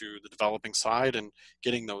down to the developing side and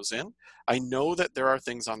getting those in. I know that there are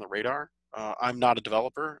things on the radar. I'm not a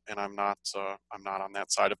developer, and I'm not on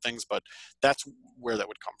that side of things, but that's where that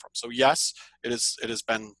would come from. So yes, it has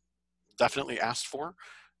been definitely asked for.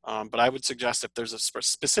 But I would suggest if there's a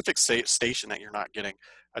specific station that you're not getting,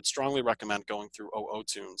 I'd strongly recommend going through OO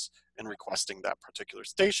Tunes and requesting that particular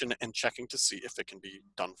station and checking to see if it can be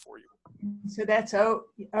done for you. So that's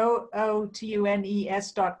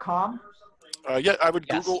OOTUNES.com? Yeah, I would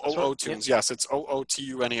Google OO Tunes. Yes, it's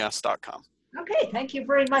OOTUNES.com. Okay, thank you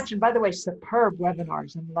very much. And by the way, superb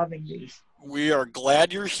webinars. I'm loving these. We are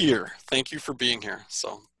glad you're here. Thank you for being here.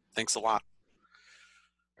 So thanks a lot.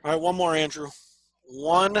 All right, one more, Andrew.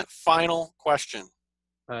 One final question.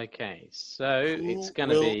 Okay, so it's going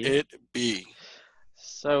to be. Will it be?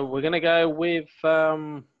 So we're going to go with.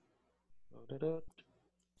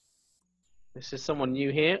 This is someone new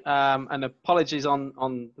here, and apologies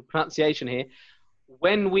on the pronunciation here.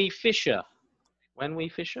 When we Fisher. When we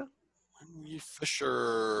Fisher.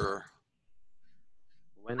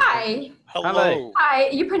 Hi. Hello. Hi.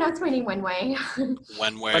 You pronounce my name Wenwei. Wenwei.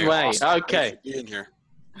 Wenwei. Awesome. Okay. Being here.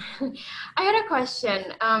 I had a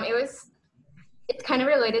question. It's kind of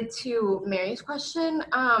related to Mary's question.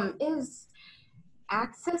 Is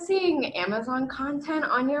accessing Amazon content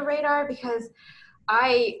on your radar? Because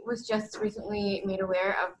I was just recently made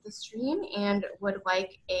aware of the stream and would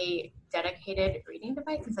like a dedicated reading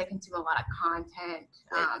device, since I consume a lot of content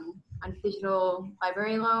on digital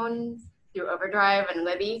library loans through Overdrive and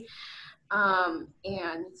Libby.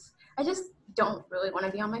 And I just don't really want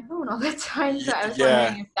to be on my phone all the time. So I was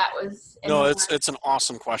wondering if that was... No, it's an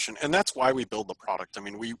awesome question. And that's why we build the product. I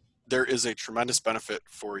mean, there is a tremendous benefit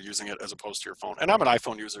for using it as opposed to your phone. And I'm an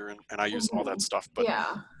iPhone user, and I use all that stuff. But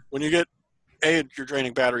when you get, A, you're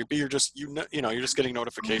draining battery, B, you're just, you're just getting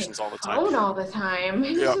notifications all the time. Phone all the time.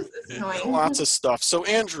 Yeah, it's annoying. Lots of stuff. So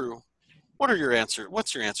Andrew, what's your answer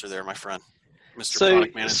there, my friend? Mr.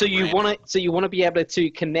 Product Manager. So you want to be able to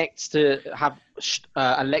connect to have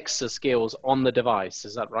Alexa skills on the device.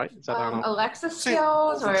 Is that right? Is that Alexa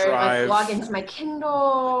skills, or like log into my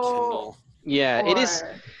Kindle. Yeah, it is.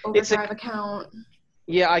 Overdrive account.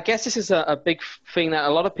 Yeah, I guess this is a big thing that a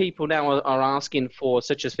lot of people now are asking for,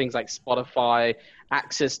 such as things like Spotify,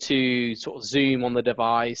 access to sort of Zoom on the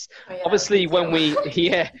device. Oh,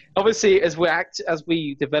 yeah, obviously, as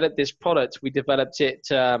we developed this product, we developed it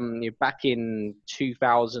back in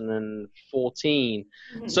 2014.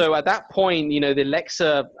 Mm-hmm. So at that point, the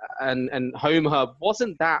Alexa and Home Hub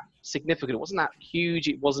wasn't that significant. It wasn't that huge.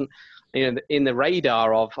 It wasn't in the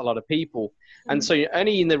radar of a lot of people. And so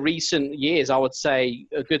only in the recent years, I would say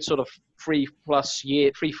a good sort of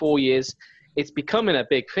 3-4 years, it's becoming a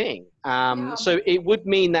big thing. So it would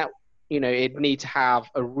mean that, it'd need to have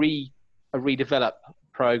a redevelop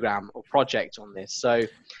program or project on this. So,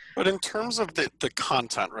 but in terms of the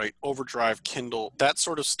content, right? Overdrive, Kindle, that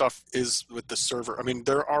sort of stuff is with the server. I mean,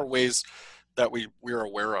 there are ways that we're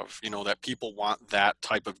aware of, that people want that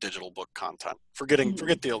type of digital book content. Forget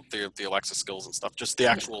the Alexa skills and stuff, just the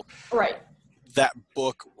actual that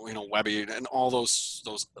book, Webby and all those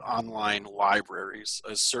online libraries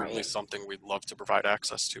is certainly something we'd love to provide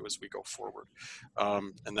access to as we go forward.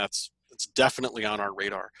 And it's definitely on our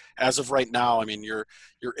radar. As of right now, I mean, you're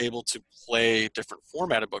able to play different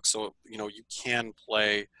formatted books. So, you can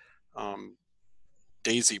play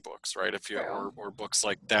Daisy books, right? If you or books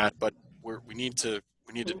like that, but we need to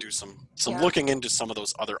We need to do some Yeah. looking into some of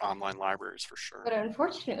those other online libraries for sure. But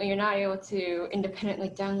unfortunately, you're not able to independently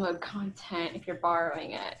download content if you're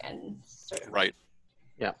borrowing it and sort of Right.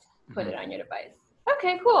 Yeah. put it on your device.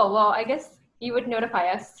 Okay, cool. Well, I guess you would notify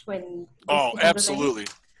us when. Oh, absolutely.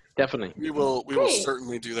 Definitely. We will Great.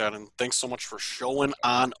 certainly do that. And thanks so much for showing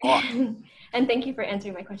on up. And thank you for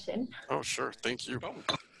answering my question. Oh, sure. Thank you.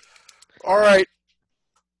 All right.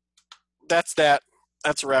 That's that.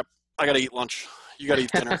 That's a wrap. I got to eat lunch. You got to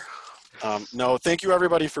eat dinner. No, thank you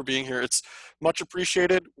everybody for being here. It's much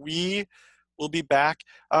appreciated. We will be back.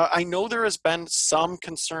 I know there has been some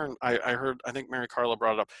concern. I think Mary Carla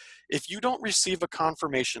brought it up. If you don't receive a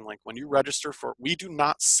confirmation link when you register for, we do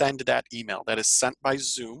not send that email. That is sent by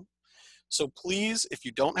Zoom. So please, if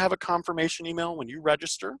you don't have a confirmation email when you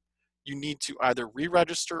register, you need to either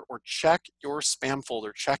re-register or check your spam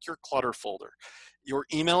folder, check your clutter folder. Your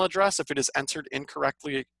email address, if it is entered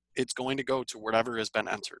incorrectly, it's going to go to whatever has been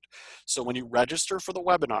entered. So when you register for the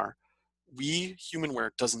webinar,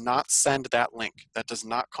 HumanWare does not send that link. That does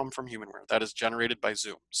not come from HumanWare. That is generated by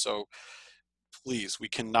Zoom. So please, we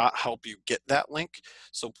cannot help you get that link.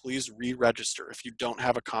 So please re-register if you don't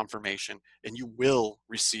have a confirmation, and you will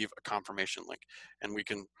receive a confirmation link. And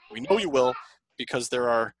we know you will, because there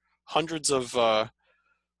are hundreds of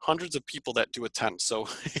people that do attend. So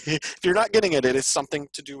if you're not getting it, it is something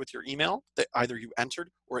to do with your email that either you entered,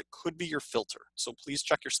 or it could be your filter. So please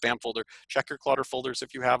check your spam folder, check your clutter folders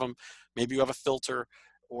if you have them. Maybe you have a filter,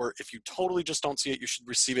 or if you totally just don't see it, you should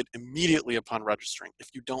receive it immediately upon registering. If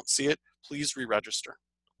you don't see it, please re-register.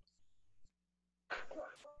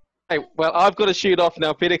 Hey, well, I've got to shoot off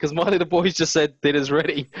now, Peter, because one of the boys just said dinner's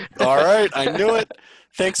ready. All right, I knew it.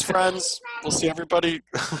 Thanks, friends. We'll see everybody.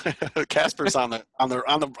 Casper's on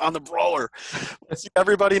the brawler. We'll see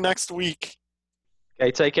everybody next week.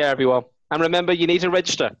 Okay, take care, everyone. And remember, you need to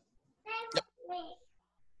register.